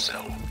power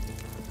cell.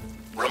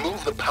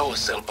 Remove the power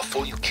cell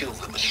before you kill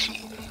the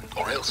machine,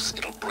 or else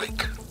it'll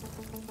break.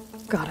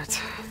 Got it.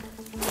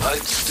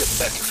 I'd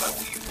step back if I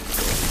were you.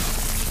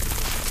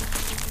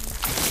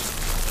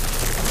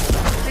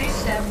 Please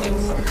step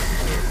inside.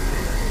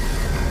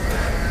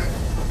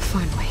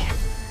 Finally.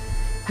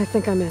 I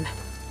think I'm in.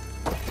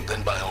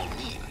 Then by all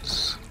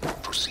means,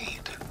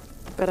 proceed.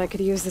 Bet I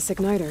could use this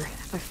igniter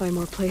if I find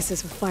more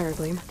places with fire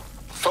gleam.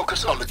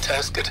 Focus on the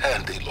task at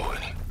hand,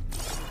 Aloy.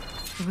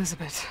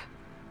 Elizabeth.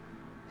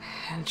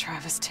 And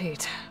Travis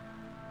Tate.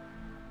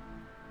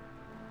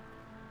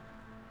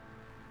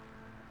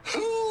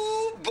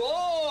 Ooh,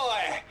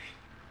 boy!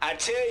 I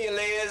tell you,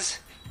 Liz,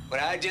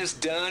 what I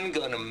just done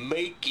gonna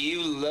make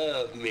you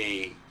love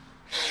me.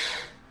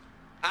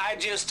 I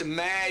just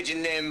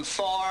imagine them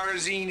far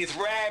zenith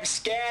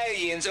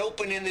rapscallions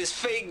opening this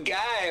fake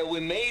Gaia we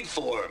made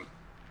for him.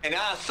 And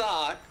I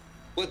thought,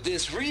 what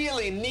this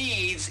really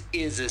needs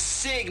is a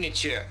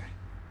signature.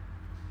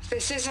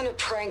 This isn't a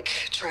prank,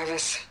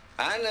 Travis.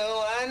 I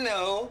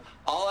know.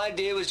 All I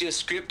did was just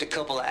script a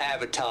couple of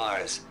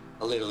avatars.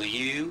 A little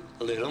you,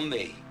 a little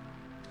me.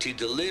 To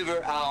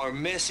deliver our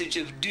message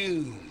of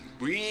doom,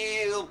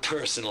 real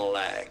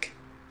personal-like.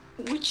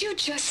 Would you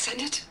just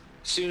send it?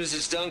 As soon as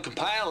it's done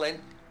compiling,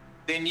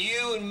 then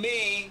you and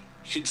me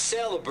should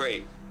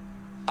celebrate.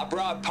 I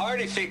brought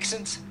party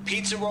fixings,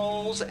 pizza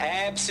rolls,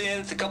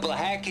 absinthe, a couple of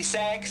hacky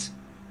sacks.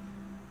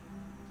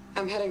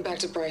 I'm heading back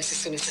to Bryce as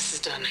soon as this is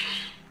done.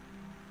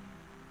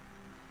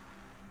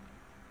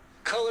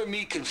 Color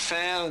me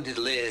confounded,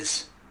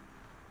 Liz.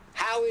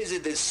 How is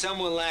it that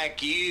someone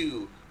like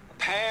you, a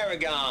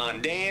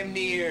paragon, damn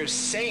near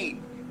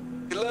saint,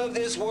 could love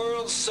this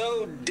world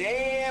so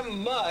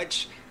damn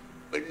much,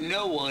 but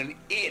no one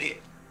in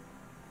it?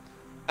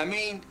 I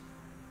mean,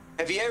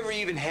 have you ever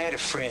even had a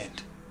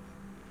friend?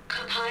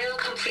 Compile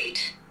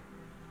complete.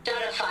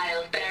 Data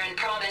file, Baron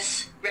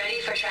Promise, ready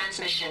for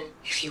transmission.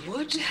 If you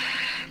would,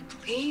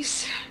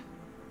 please.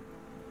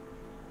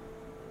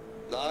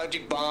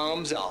 Logic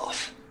bombs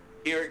off.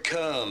 Here it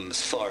comes,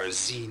 far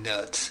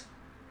Z-nuts.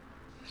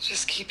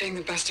 Just keeping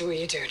the best of what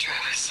you do,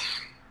 Travis.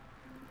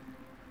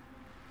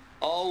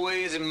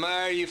 Always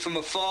admire you from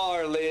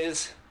afar,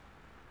 Liz.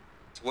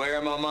 It's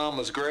where my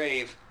mama's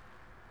grave.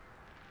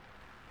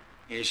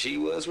 And she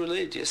was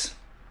religious.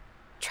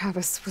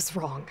 Travis was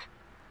wrong.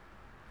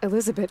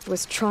 Elizabeth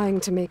was trying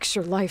to make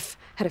sure life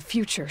had a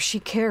future. She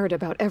cared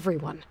about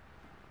everyone.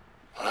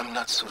 I'm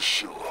not so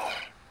sure.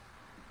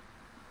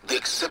 The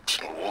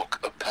exceptional walk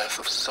a path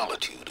of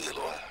solitude,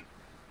 Eloi.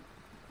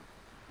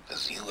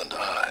 As you and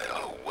I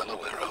are well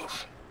aware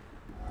of.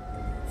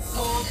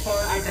 Hold for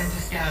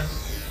identiscan.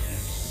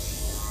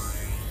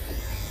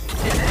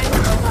 Genetic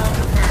profile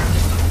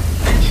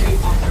confirmed. Entry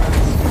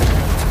authorized.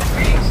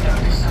 Greetings,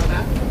 Dr. Soda.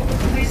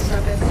 Please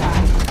step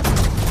inside.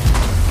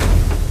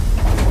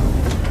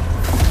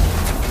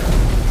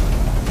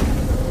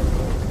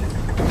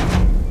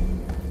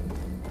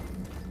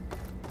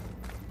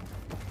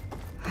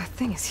 That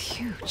thing is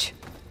huge.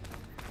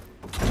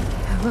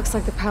 It looks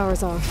like the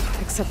power's off,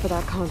 except for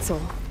that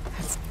console.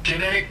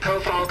 Genetic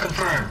profile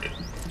confirmed.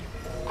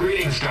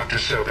 Greetings, Dr.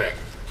 Sobek.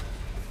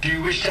 Do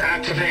you wish to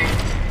activate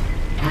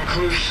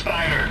Recluse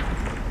Spider?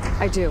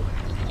 I do.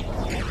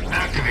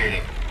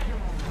 Activating.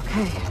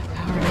 Okay,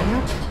 powering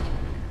up.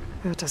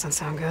 That doesn't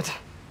sound good.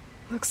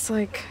 Looks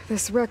like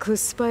this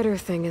Recluse Spider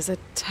thing is a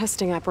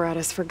testing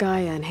apparatus for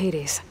Gaia and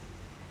Hades.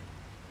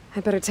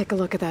 I better take a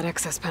look at that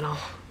access panel.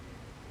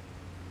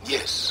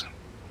 Yes,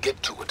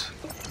 get to it.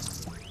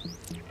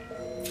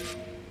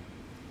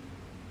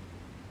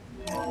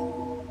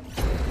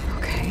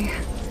 Okay.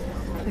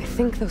 I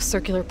think those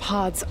circular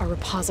pods are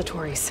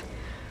repositories.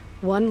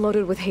 One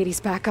loaded with Hades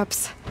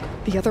backups,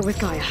 the other with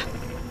Gaia.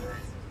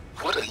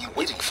 What are you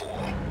waiting for?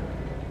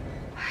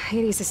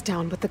 Hades is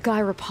down, but the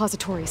Gaia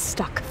repository is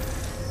stuck.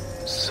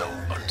 So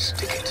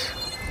unstick it.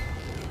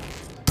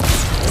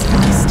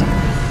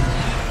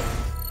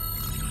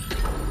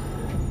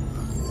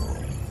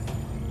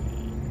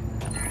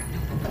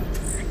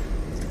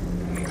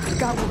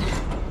 Got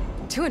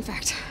one. Two, in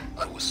fact.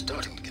 I was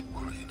starting to get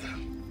worried.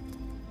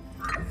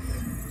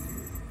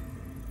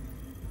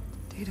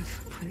 Data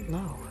footprint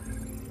low.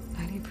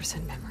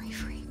 90% memory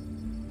free.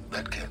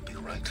 That can't be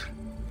right.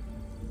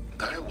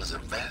 Gaia was a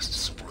vast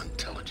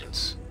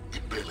superintelligence.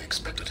 It barely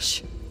expected it.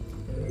 Shh.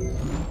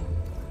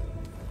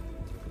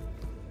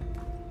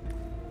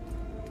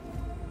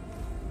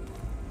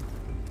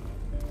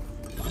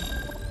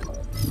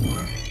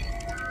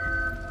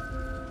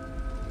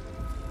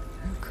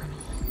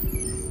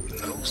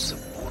 No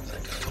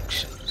subordinate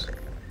functions.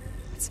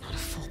 It's not a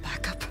full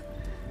backup.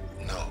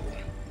 No.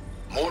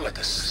 More like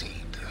a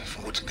seed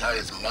from which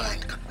Gaia's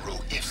mind could grow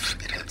if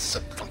it had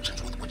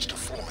sub-functions with which to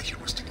form a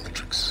heuristic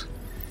matrix.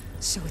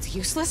 So it's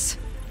useless?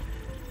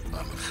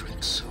 I'm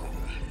afraid so.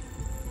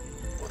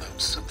 Without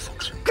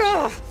sub-functions.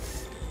 Ugh!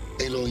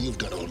 Eloi, you've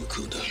done all you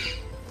could.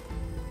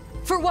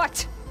 For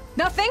what?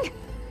 Nothing?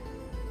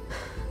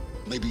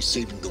 Maybe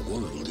saving the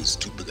world is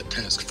too big a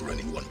task for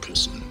any one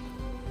person.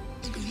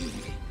 Even you.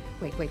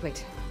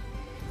 Wait.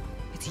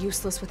 It's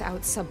useless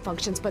without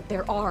sub-functions, but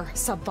there are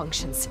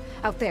sub-functions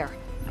out there.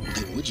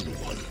 The original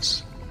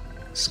ones.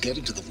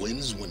 Scattered to the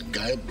winds when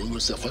Gaia blew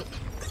herself up.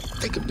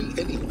 They could be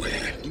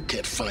anywhere. You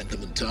can't find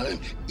them in time.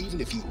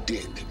 Even if you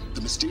did,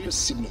 the mysterious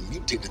signal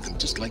mutated them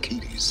just like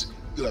Hades.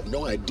 You have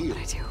no idea.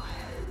 I do.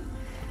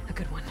 A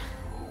good one.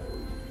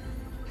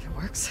 If it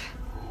works.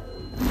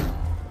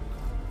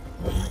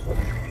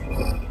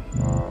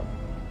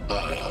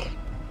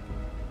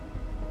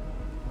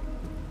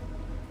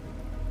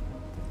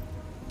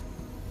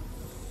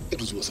 It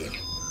was worth it.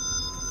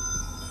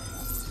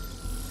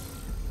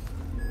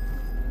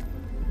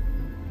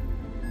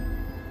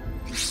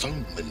 You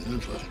found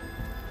Minerva,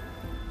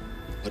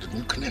 but it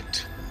won't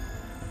connect.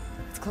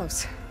 It's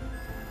close.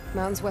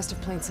 Mountains west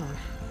of Plainsong.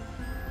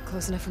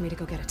 close enough for me to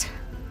go get it.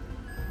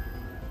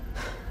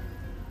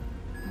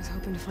 I was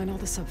hoping to find all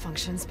the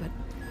sub-functions, but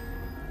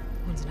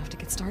one's enough to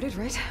get started,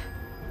 right?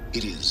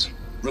 It is.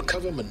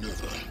 Recover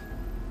Minerva.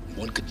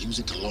 One could use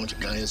it to launch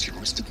Gaia's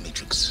heuristic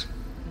matrix.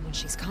 And when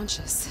she's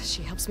conscious,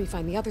 she helps me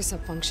find the other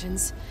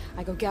sub-functions.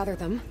 I go gather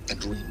them.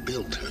 And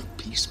rebuild her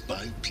piece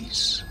by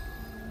piece.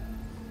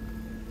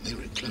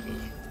 Very clever.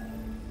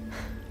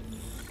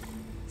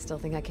 Still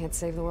think I can't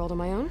save the world on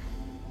my own?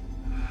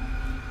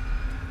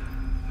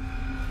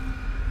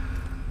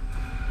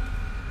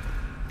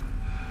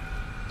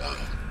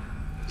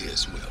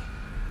 Yes, well,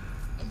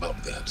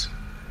 about that.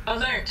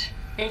 Alert!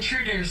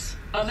 Intruders!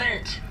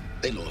 Alert!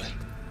 Aloy,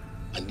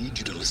 I need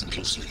you to listen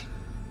closely.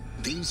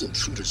 These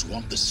intruders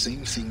want the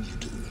same thing you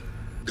do.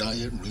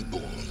 Gaia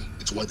reborn.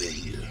 It's why they're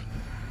here.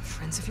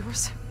 Friends of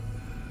yours?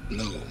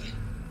 No.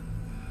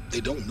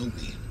 They don't know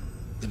me.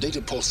 The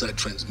data pulse I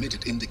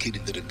transmitted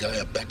indicated that a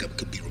Gaia backup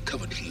could be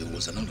recovered here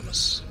was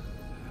anonymous.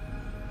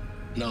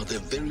 Now, they're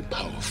very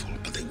powerful,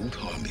 but they won't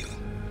harm you.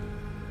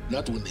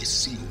 Not when they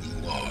see who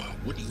you are,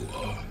 what you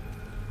are.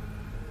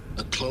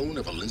 A clone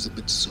of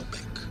Elizabeth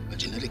Sobek, a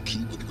genetic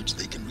key with which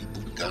they can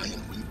reboot Gaia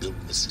and rebuild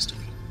the system.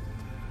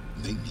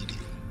 They need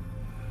you.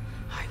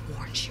 I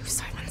warned you,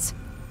 Silence.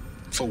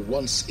 For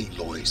once,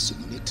 Aloy,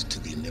 submit to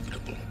the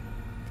inevitable.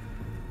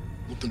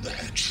 Open the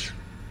hatch.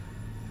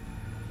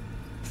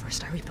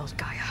 First I rebuild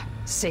Gaia,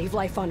 save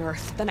life on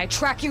Earth, then I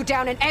track you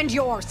down and end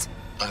yours!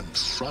 I'm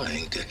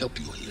trying to help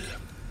you here.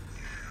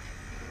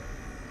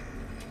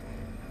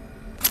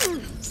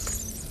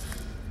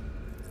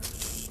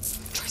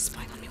 Try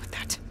spying on me with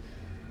that.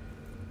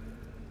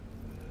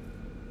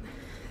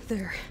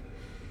 There.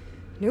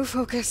 New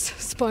focus,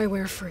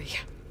 spyware free.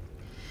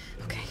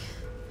 Okay.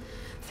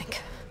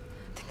 Think.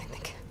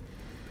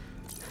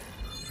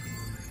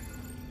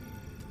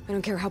 I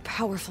don't care how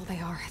powerful they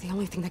are. The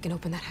only thing that can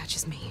open that hatch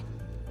is me.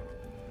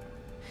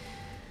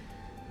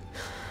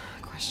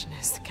 The question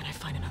is, can I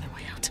find another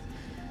way out?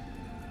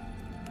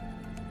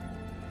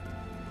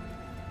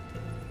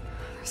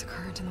 There's a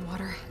current in the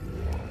water.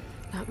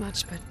 Not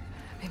much, but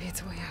maybe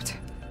it's a way out.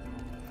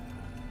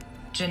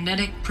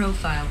 Genetic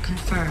profile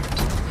confirmed.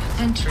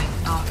 Entry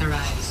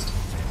authorized.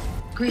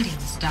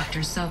 Greetings,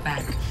 Dr.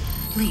 Sobek.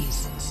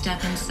 Please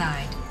step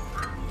inside.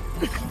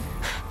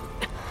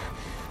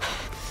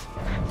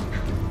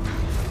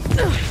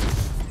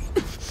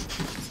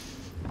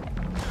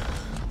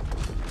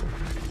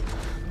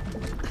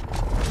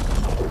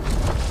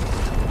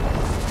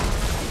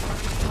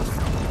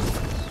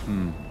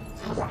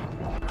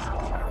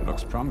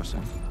 Looks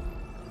promising.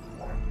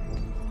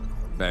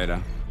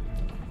 Beta.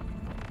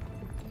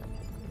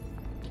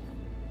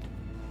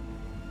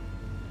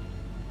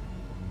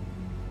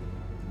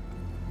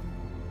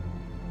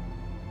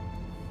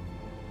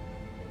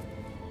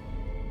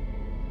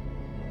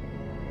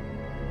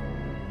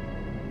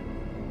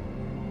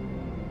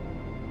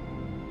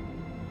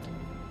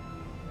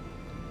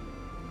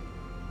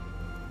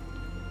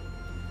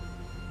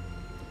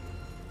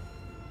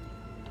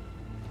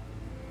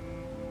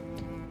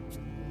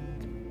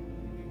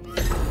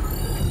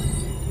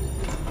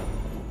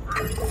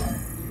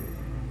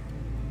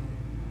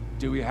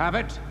 Do we have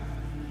it?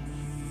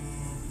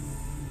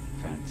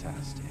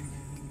 Fantastic.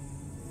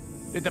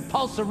 Did the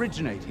pulse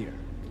originate here?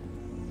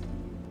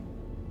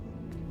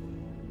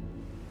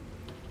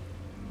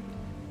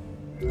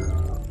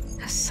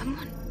 Has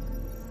someone...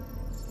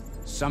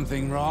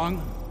 Something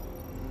wrong?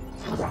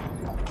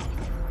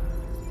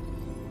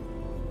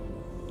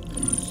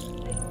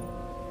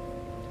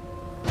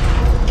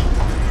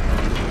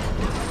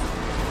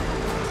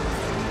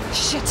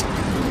 Shit!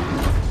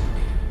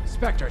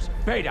 Spectres,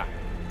 Beta!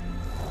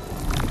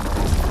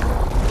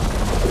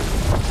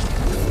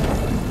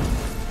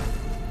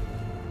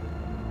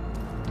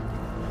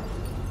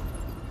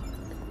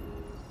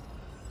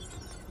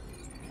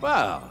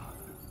 Well,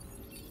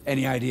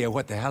 any idea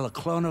what the hell a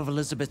clone of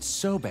Elizabeth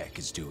Sobek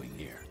is doing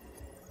here?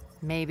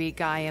 Maybe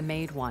Gaia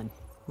made one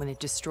when it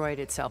destroyed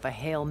itself, a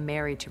Hail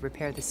Mary to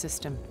repair the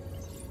system.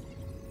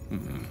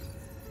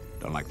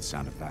 Don't like the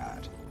sound of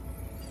that.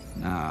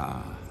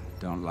 Nah,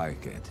 don't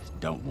like it.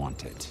 Don't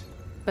want it.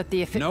 But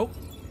the Nope.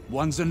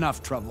 One's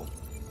enough trouble.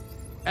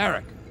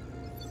 Eric.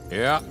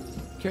 Yeah?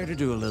 Care to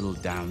do a little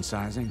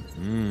downsizing?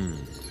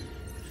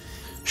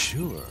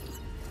 Sure.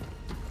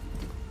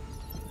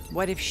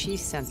 What if she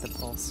sent the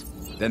pulse?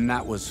 Then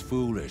that was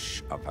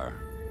foolish of her.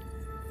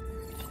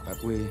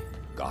 But we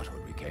got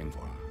what we came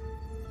for.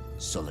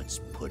 So let's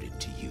put it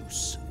to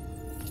use.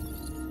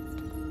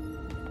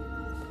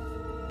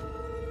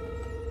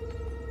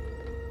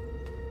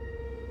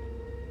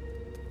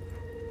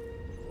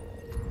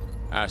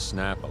 I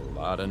snap a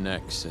lot of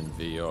necks in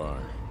VR.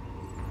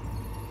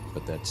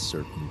 But that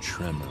certain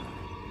tremor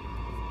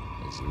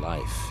as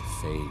life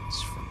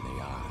fades from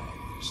the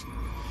eyes.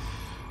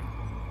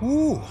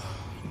 Ooh,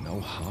 no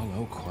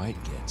hollow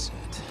quite gets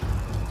it.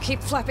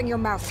 Keep flapping your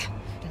mouth.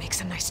 It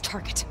makes a nice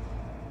target.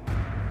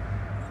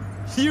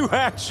 You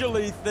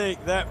actually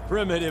think that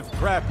primitive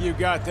crap you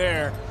got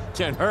there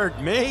can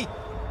hurt me?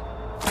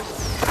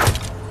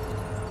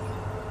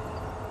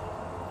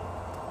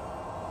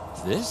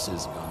 This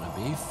is gonna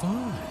be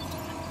fun.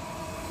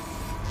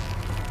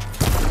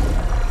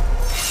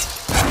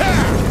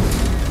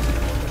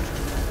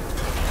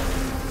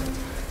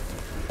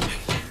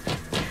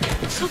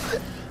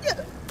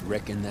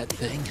 Reckon that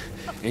thing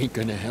ain't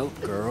gonna help,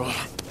 girl.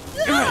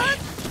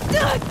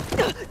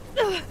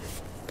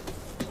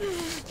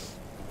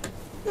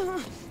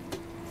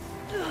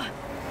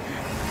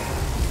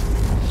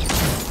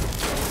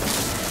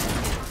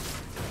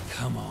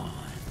 Come on.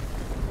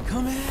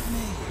 Come at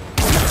me.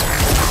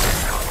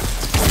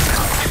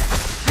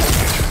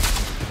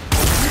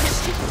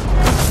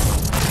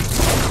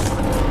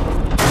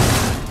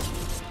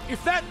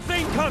 If that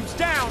thing comes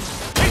down,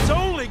 it's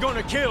only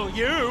gonna kill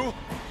you.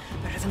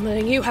 Better than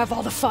letting you have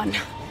all the fun.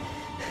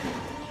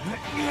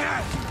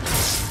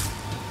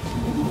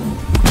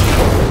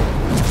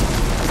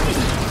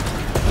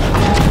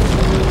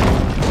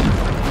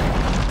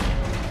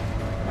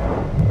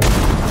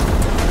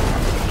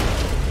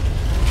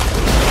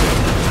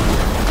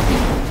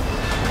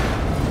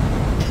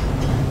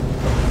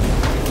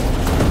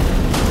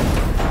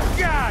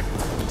 God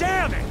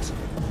damn it!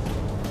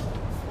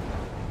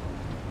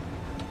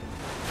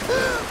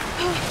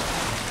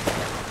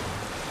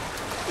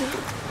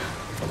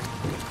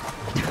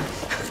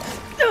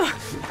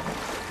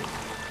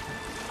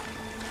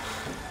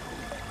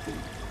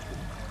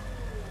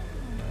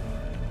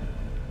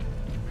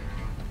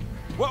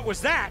 What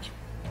was that?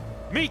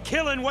 Me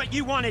killing what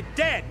you wanted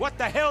dead. What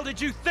the hell did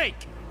you think?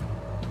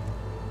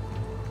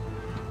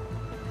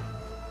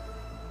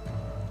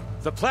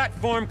 The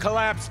platform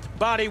collapsed,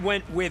 body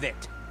went with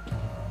it.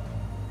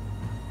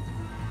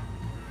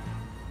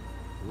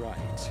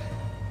 Right.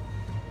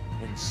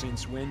 And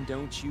since when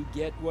don't you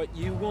get what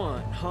you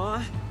want,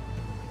 huh?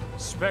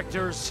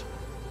 Spectres,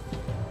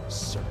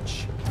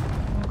 Search.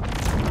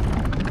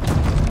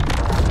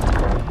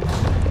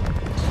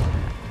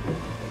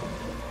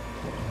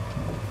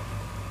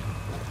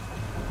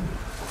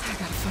 I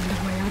gotta find a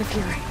way out of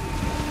here.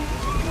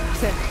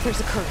 There's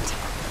a current.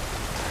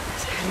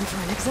 Is it heading for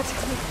an exit?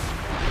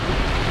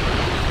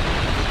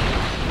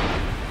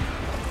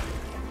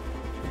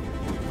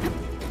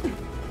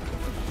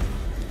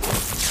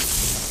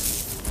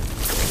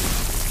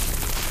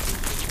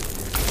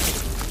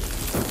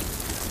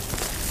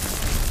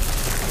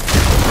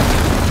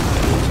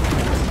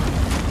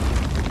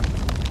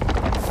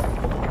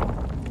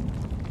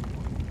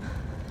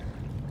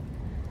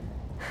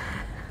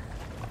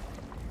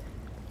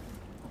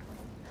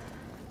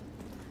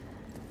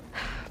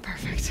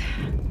 Perfect.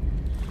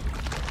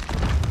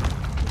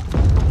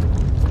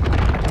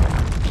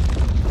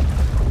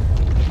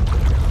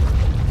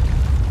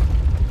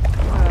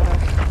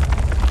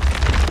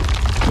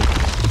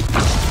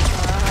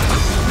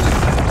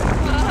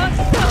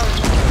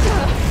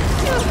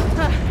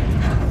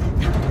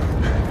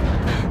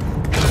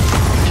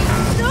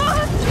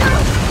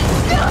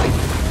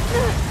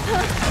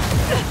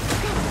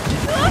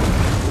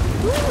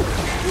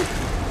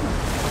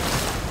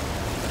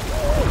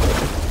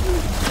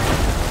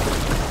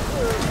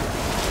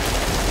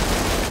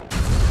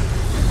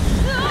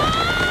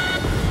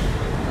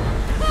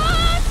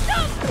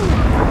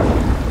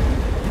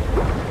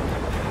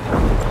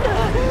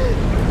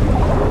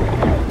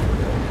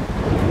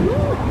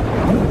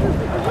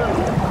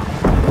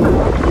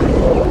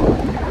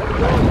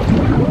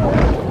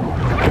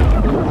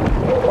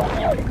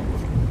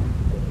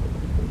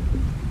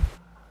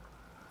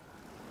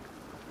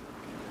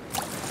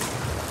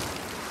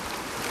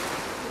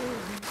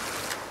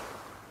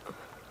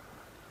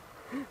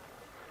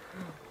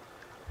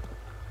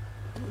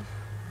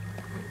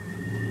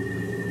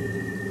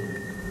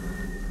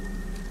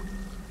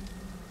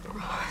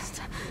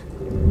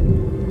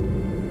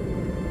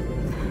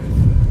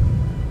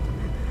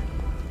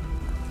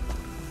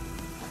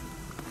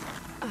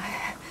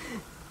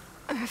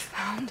 I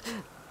found...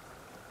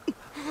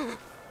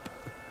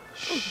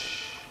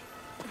 Shh.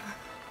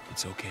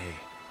 It's okay.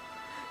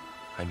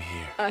 I'm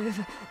here.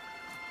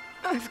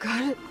 I've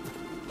got it.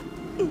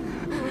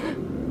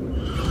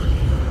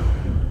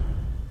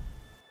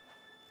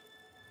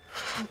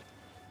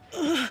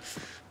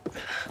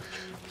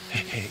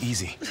 Hey,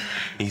 easy.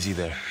 Easy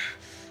there.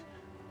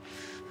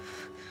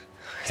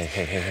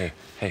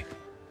 Hey.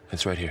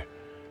 It's right here.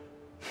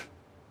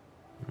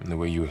 The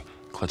way you were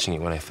clutching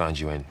it when I found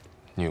you, I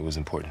knew it was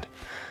important.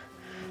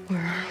 Where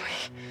are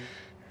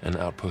we? An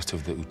outpost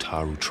of the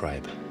Utaru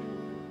tribe.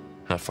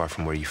 Not far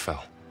from where you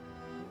fell.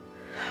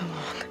 How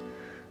long?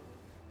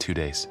 2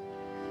 days.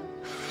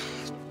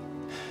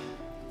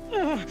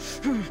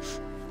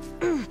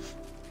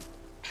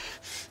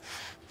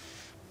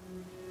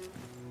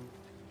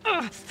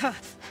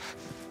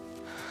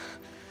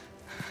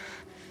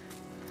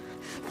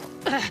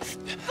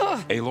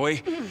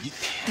 Aloy?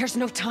 There's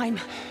no time.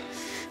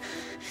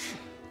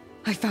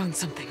 I found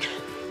something.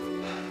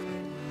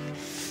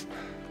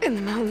 In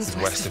the mountains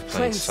west of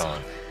Plain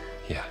Song.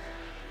 Yeah.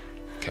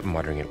 Kept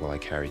muttering it while I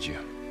carried you.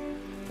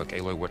 Look,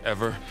 Aloy,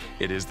 whatever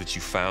it is that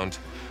you found,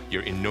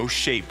 you're in no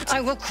shape to...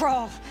 I will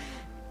crawl,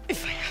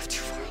 if I have to.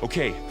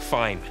 Okay,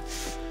 fine.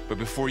 But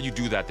before you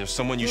do that, there's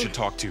someone you should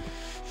talk to.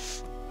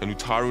 An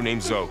Utaru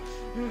named Zoe.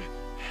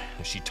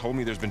 She told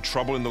me there's been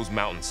trouble in those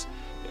mountains.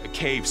 A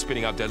cave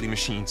spitting out deadly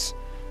machines.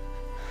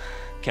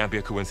 Can't be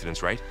a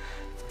coincidence, right?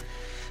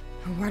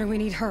 Why do we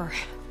need her?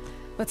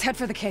 Let's head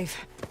for the cave.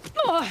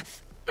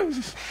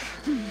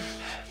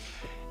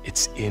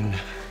 It's in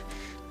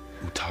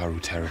Utaru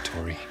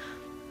territory.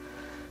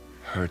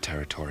 Her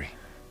territory.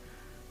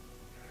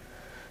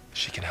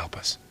 She can help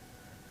us.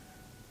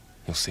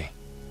 You'll see.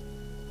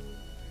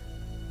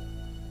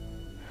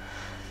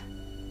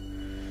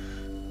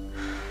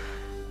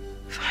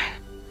 Fine.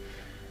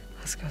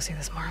 Let's go see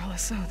this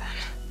marvelous Zoe then.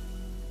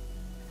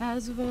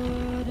 As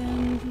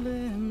verdant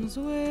limbs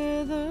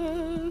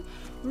wither,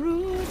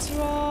 roots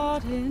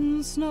rot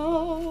in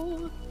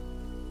snow,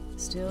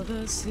 still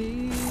the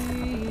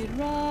seed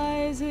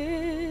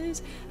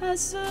rises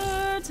as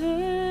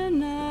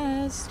certain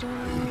as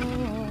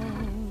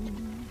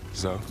stone.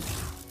 Zoe?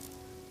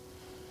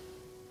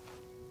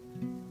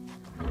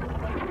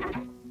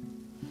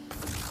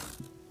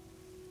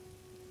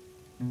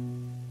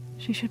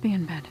 She should be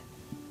in bed.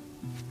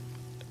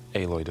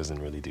 Eloi doesn't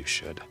really do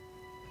should.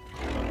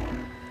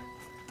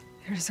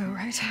 You're Zoe,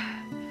 right?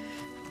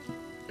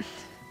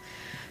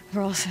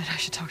 Varl said I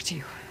should talk to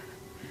you.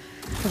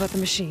 About the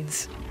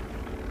machines.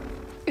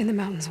 In the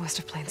mountains west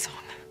of Plainsong.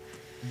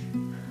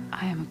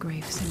 I am a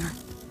grave singer.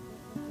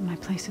 My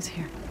place is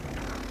here.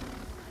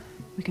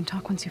 We can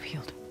talk once you've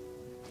healed.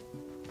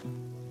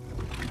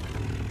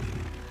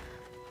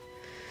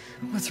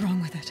 What's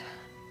wrong with it?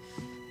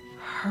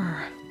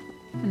 Her.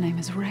 The name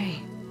is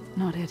Ray,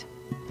 not it.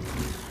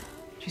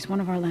 She's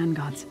one of our land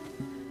gods.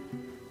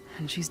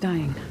 And she's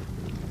dying.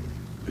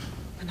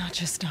 But not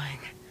just dying.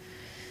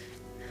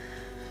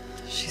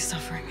 She's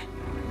suffering.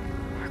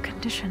 Her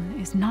condition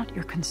is not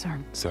your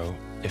concern. So,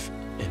 if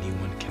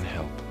anyone can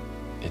help,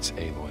 it's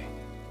Aloy.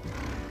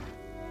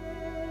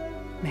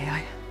 May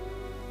I?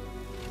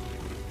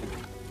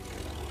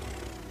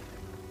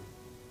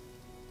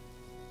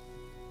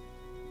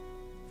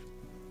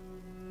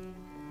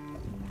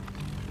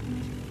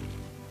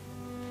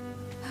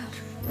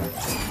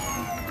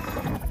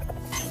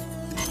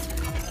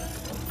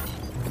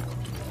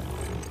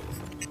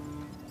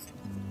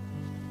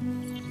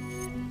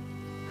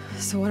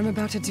 So what I'm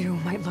about to do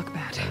might look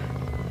bad,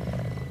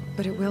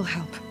 but it will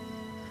help.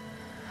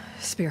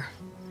 Spear.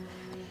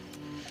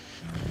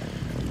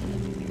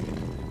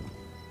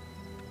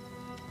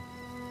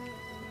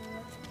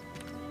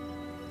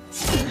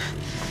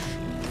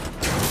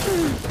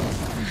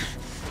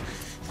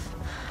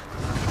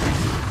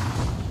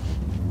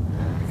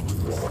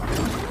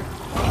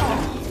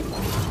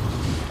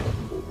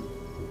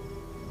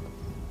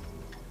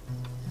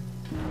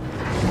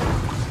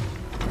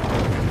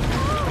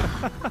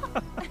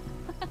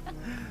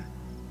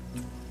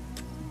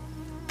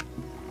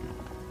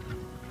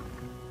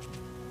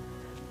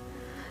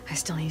 I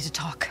still need to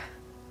talk.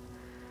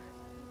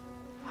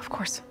 Of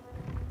course.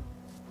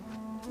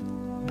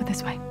 But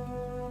this way.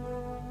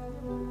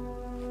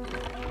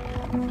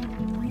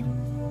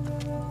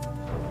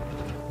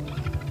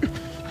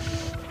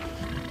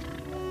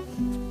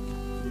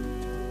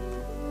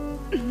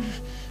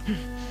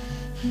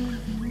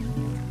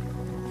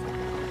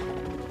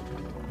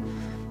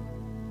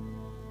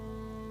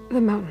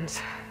 The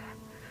mountains,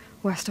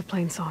 west of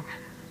Plainsong.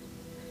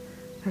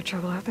 No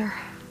trouble out there?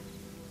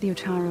 The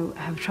Utaru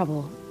have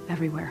trouble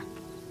everywhere.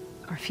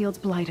 Our fields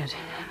blighted,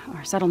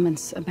 our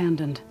settlements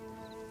abandoned.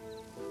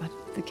 But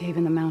the cave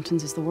in the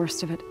mountains is the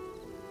worst of it.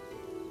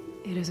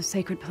 It is a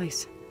sacred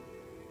place.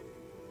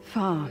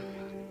 Fa,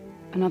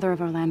 another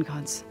of our land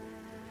gods,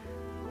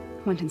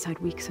 went inside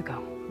weeks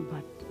ago,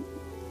 but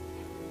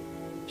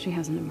she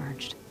hasn't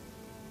emerged.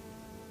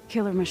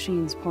 Killer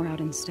machines pour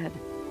out instead,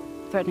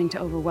 threatening to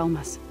overwhelm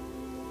us.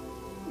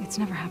 It's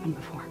never happened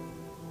before.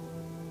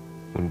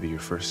 Wouldn't be your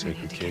first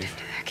sacred Get cave. into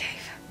their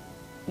cave.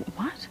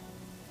 What?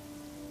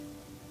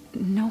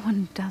 No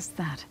one does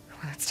that.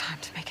 Well, it's time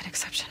to make an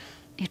exception.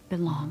 It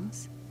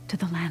belongs to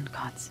the land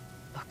gods.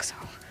 Look, Zoe.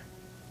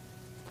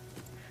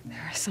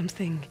 There is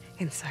something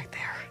inside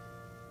there.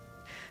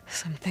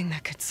 Something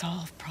that could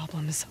solve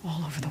problems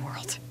all over the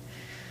world.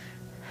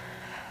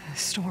 The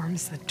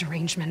storms, the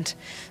derangement.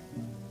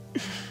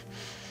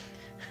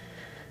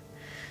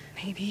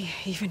 Maybe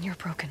even your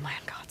broken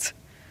land gods.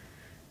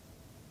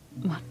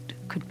 What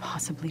could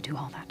possibly do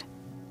all that?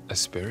 A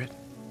spirit?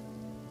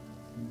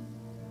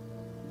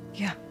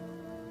 Yeah.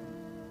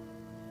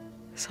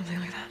 Something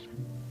like that.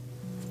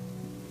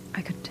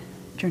 I could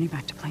journey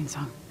back to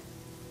Plainsong.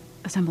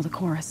 Assemble the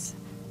chorus.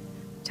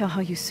 Tell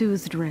how you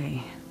soothed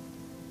Ray.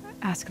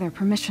 Ask their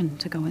permission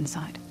to go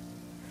inside.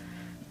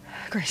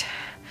 Great.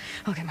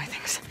 I'll get my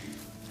things.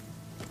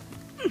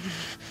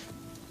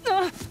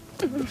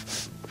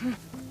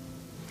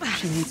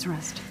 She needs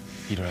rest.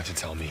 You don't have to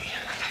tell me.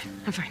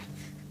 I'm fine.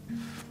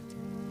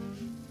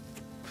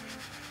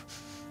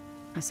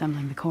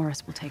 Assembling the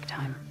chorus will take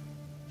time.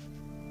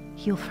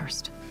 Heal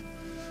first,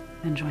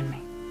 then join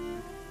me.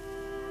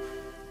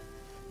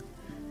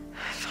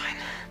 Fine.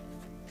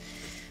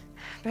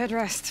 Bed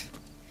rest.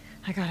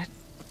 I got it.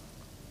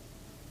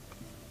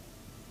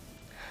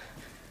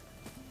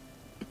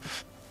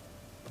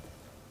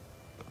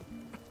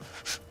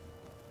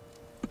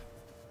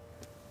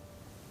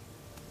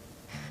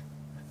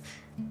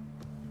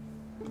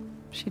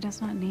 She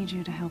does not need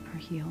you to help her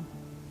heal.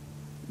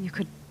 You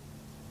could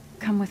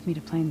come with me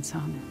to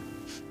Plainsong.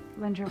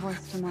 Lend your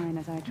voice to mine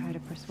as I try to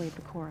persuade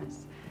the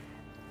chorus.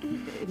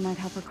 It might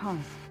help her cause.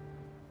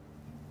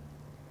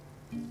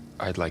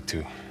 I'd like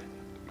to,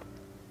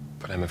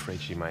 but I'm afraid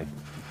she might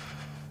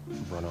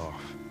run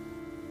off.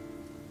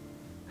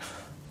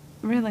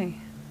 Really?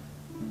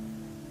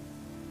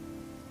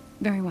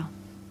 Very well.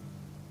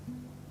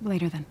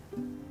 Later then.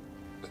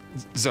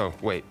 Zoe,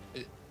 wait.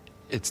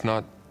 It's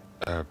not,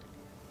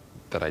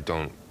 that I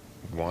don't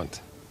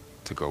want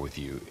to go with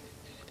you.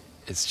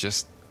 It's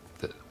just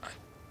that I...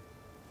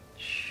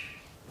 Shh.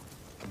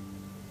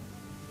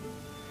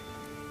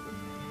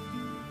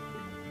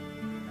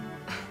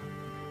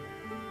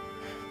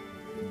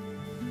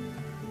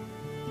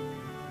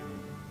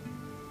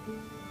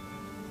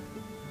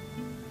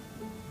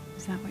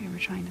 Is that what you were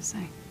trying to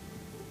say?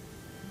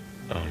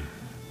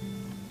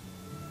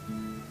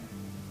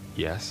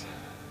 Yes?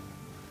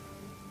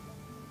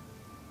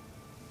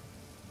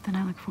 Then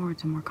I look forward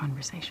to more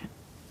conversation.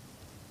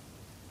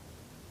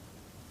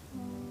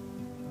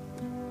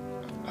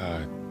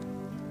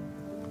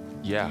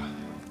 Yeah.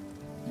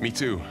 Me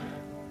too.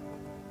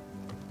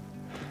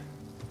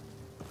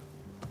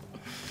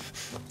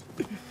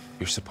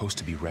 You're supposed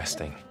to be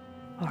resting.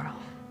 Laurel,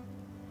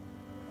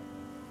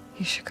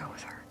 you should go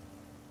with her.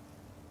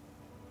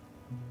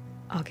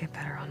 I'll get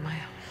better on my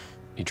own.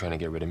 You trying to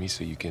get rid of me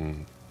so you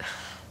can...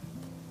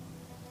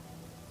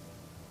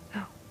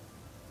 No.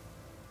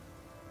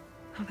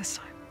 Not this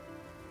time.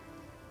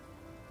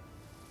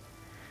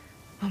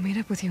 I'll meet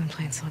up with you in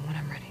Plainsong when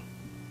I'm ready.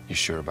 You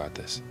sure about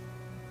this?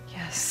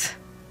 Yes.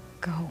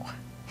 Go.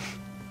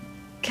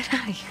 Get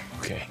out of here.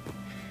 Okay.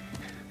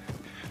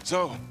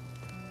 So,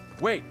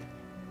 wait.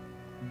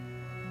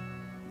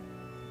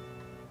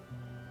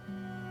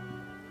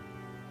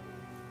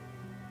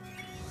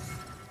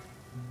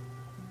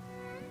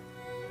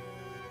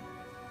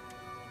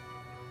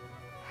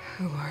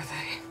 Who are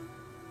they?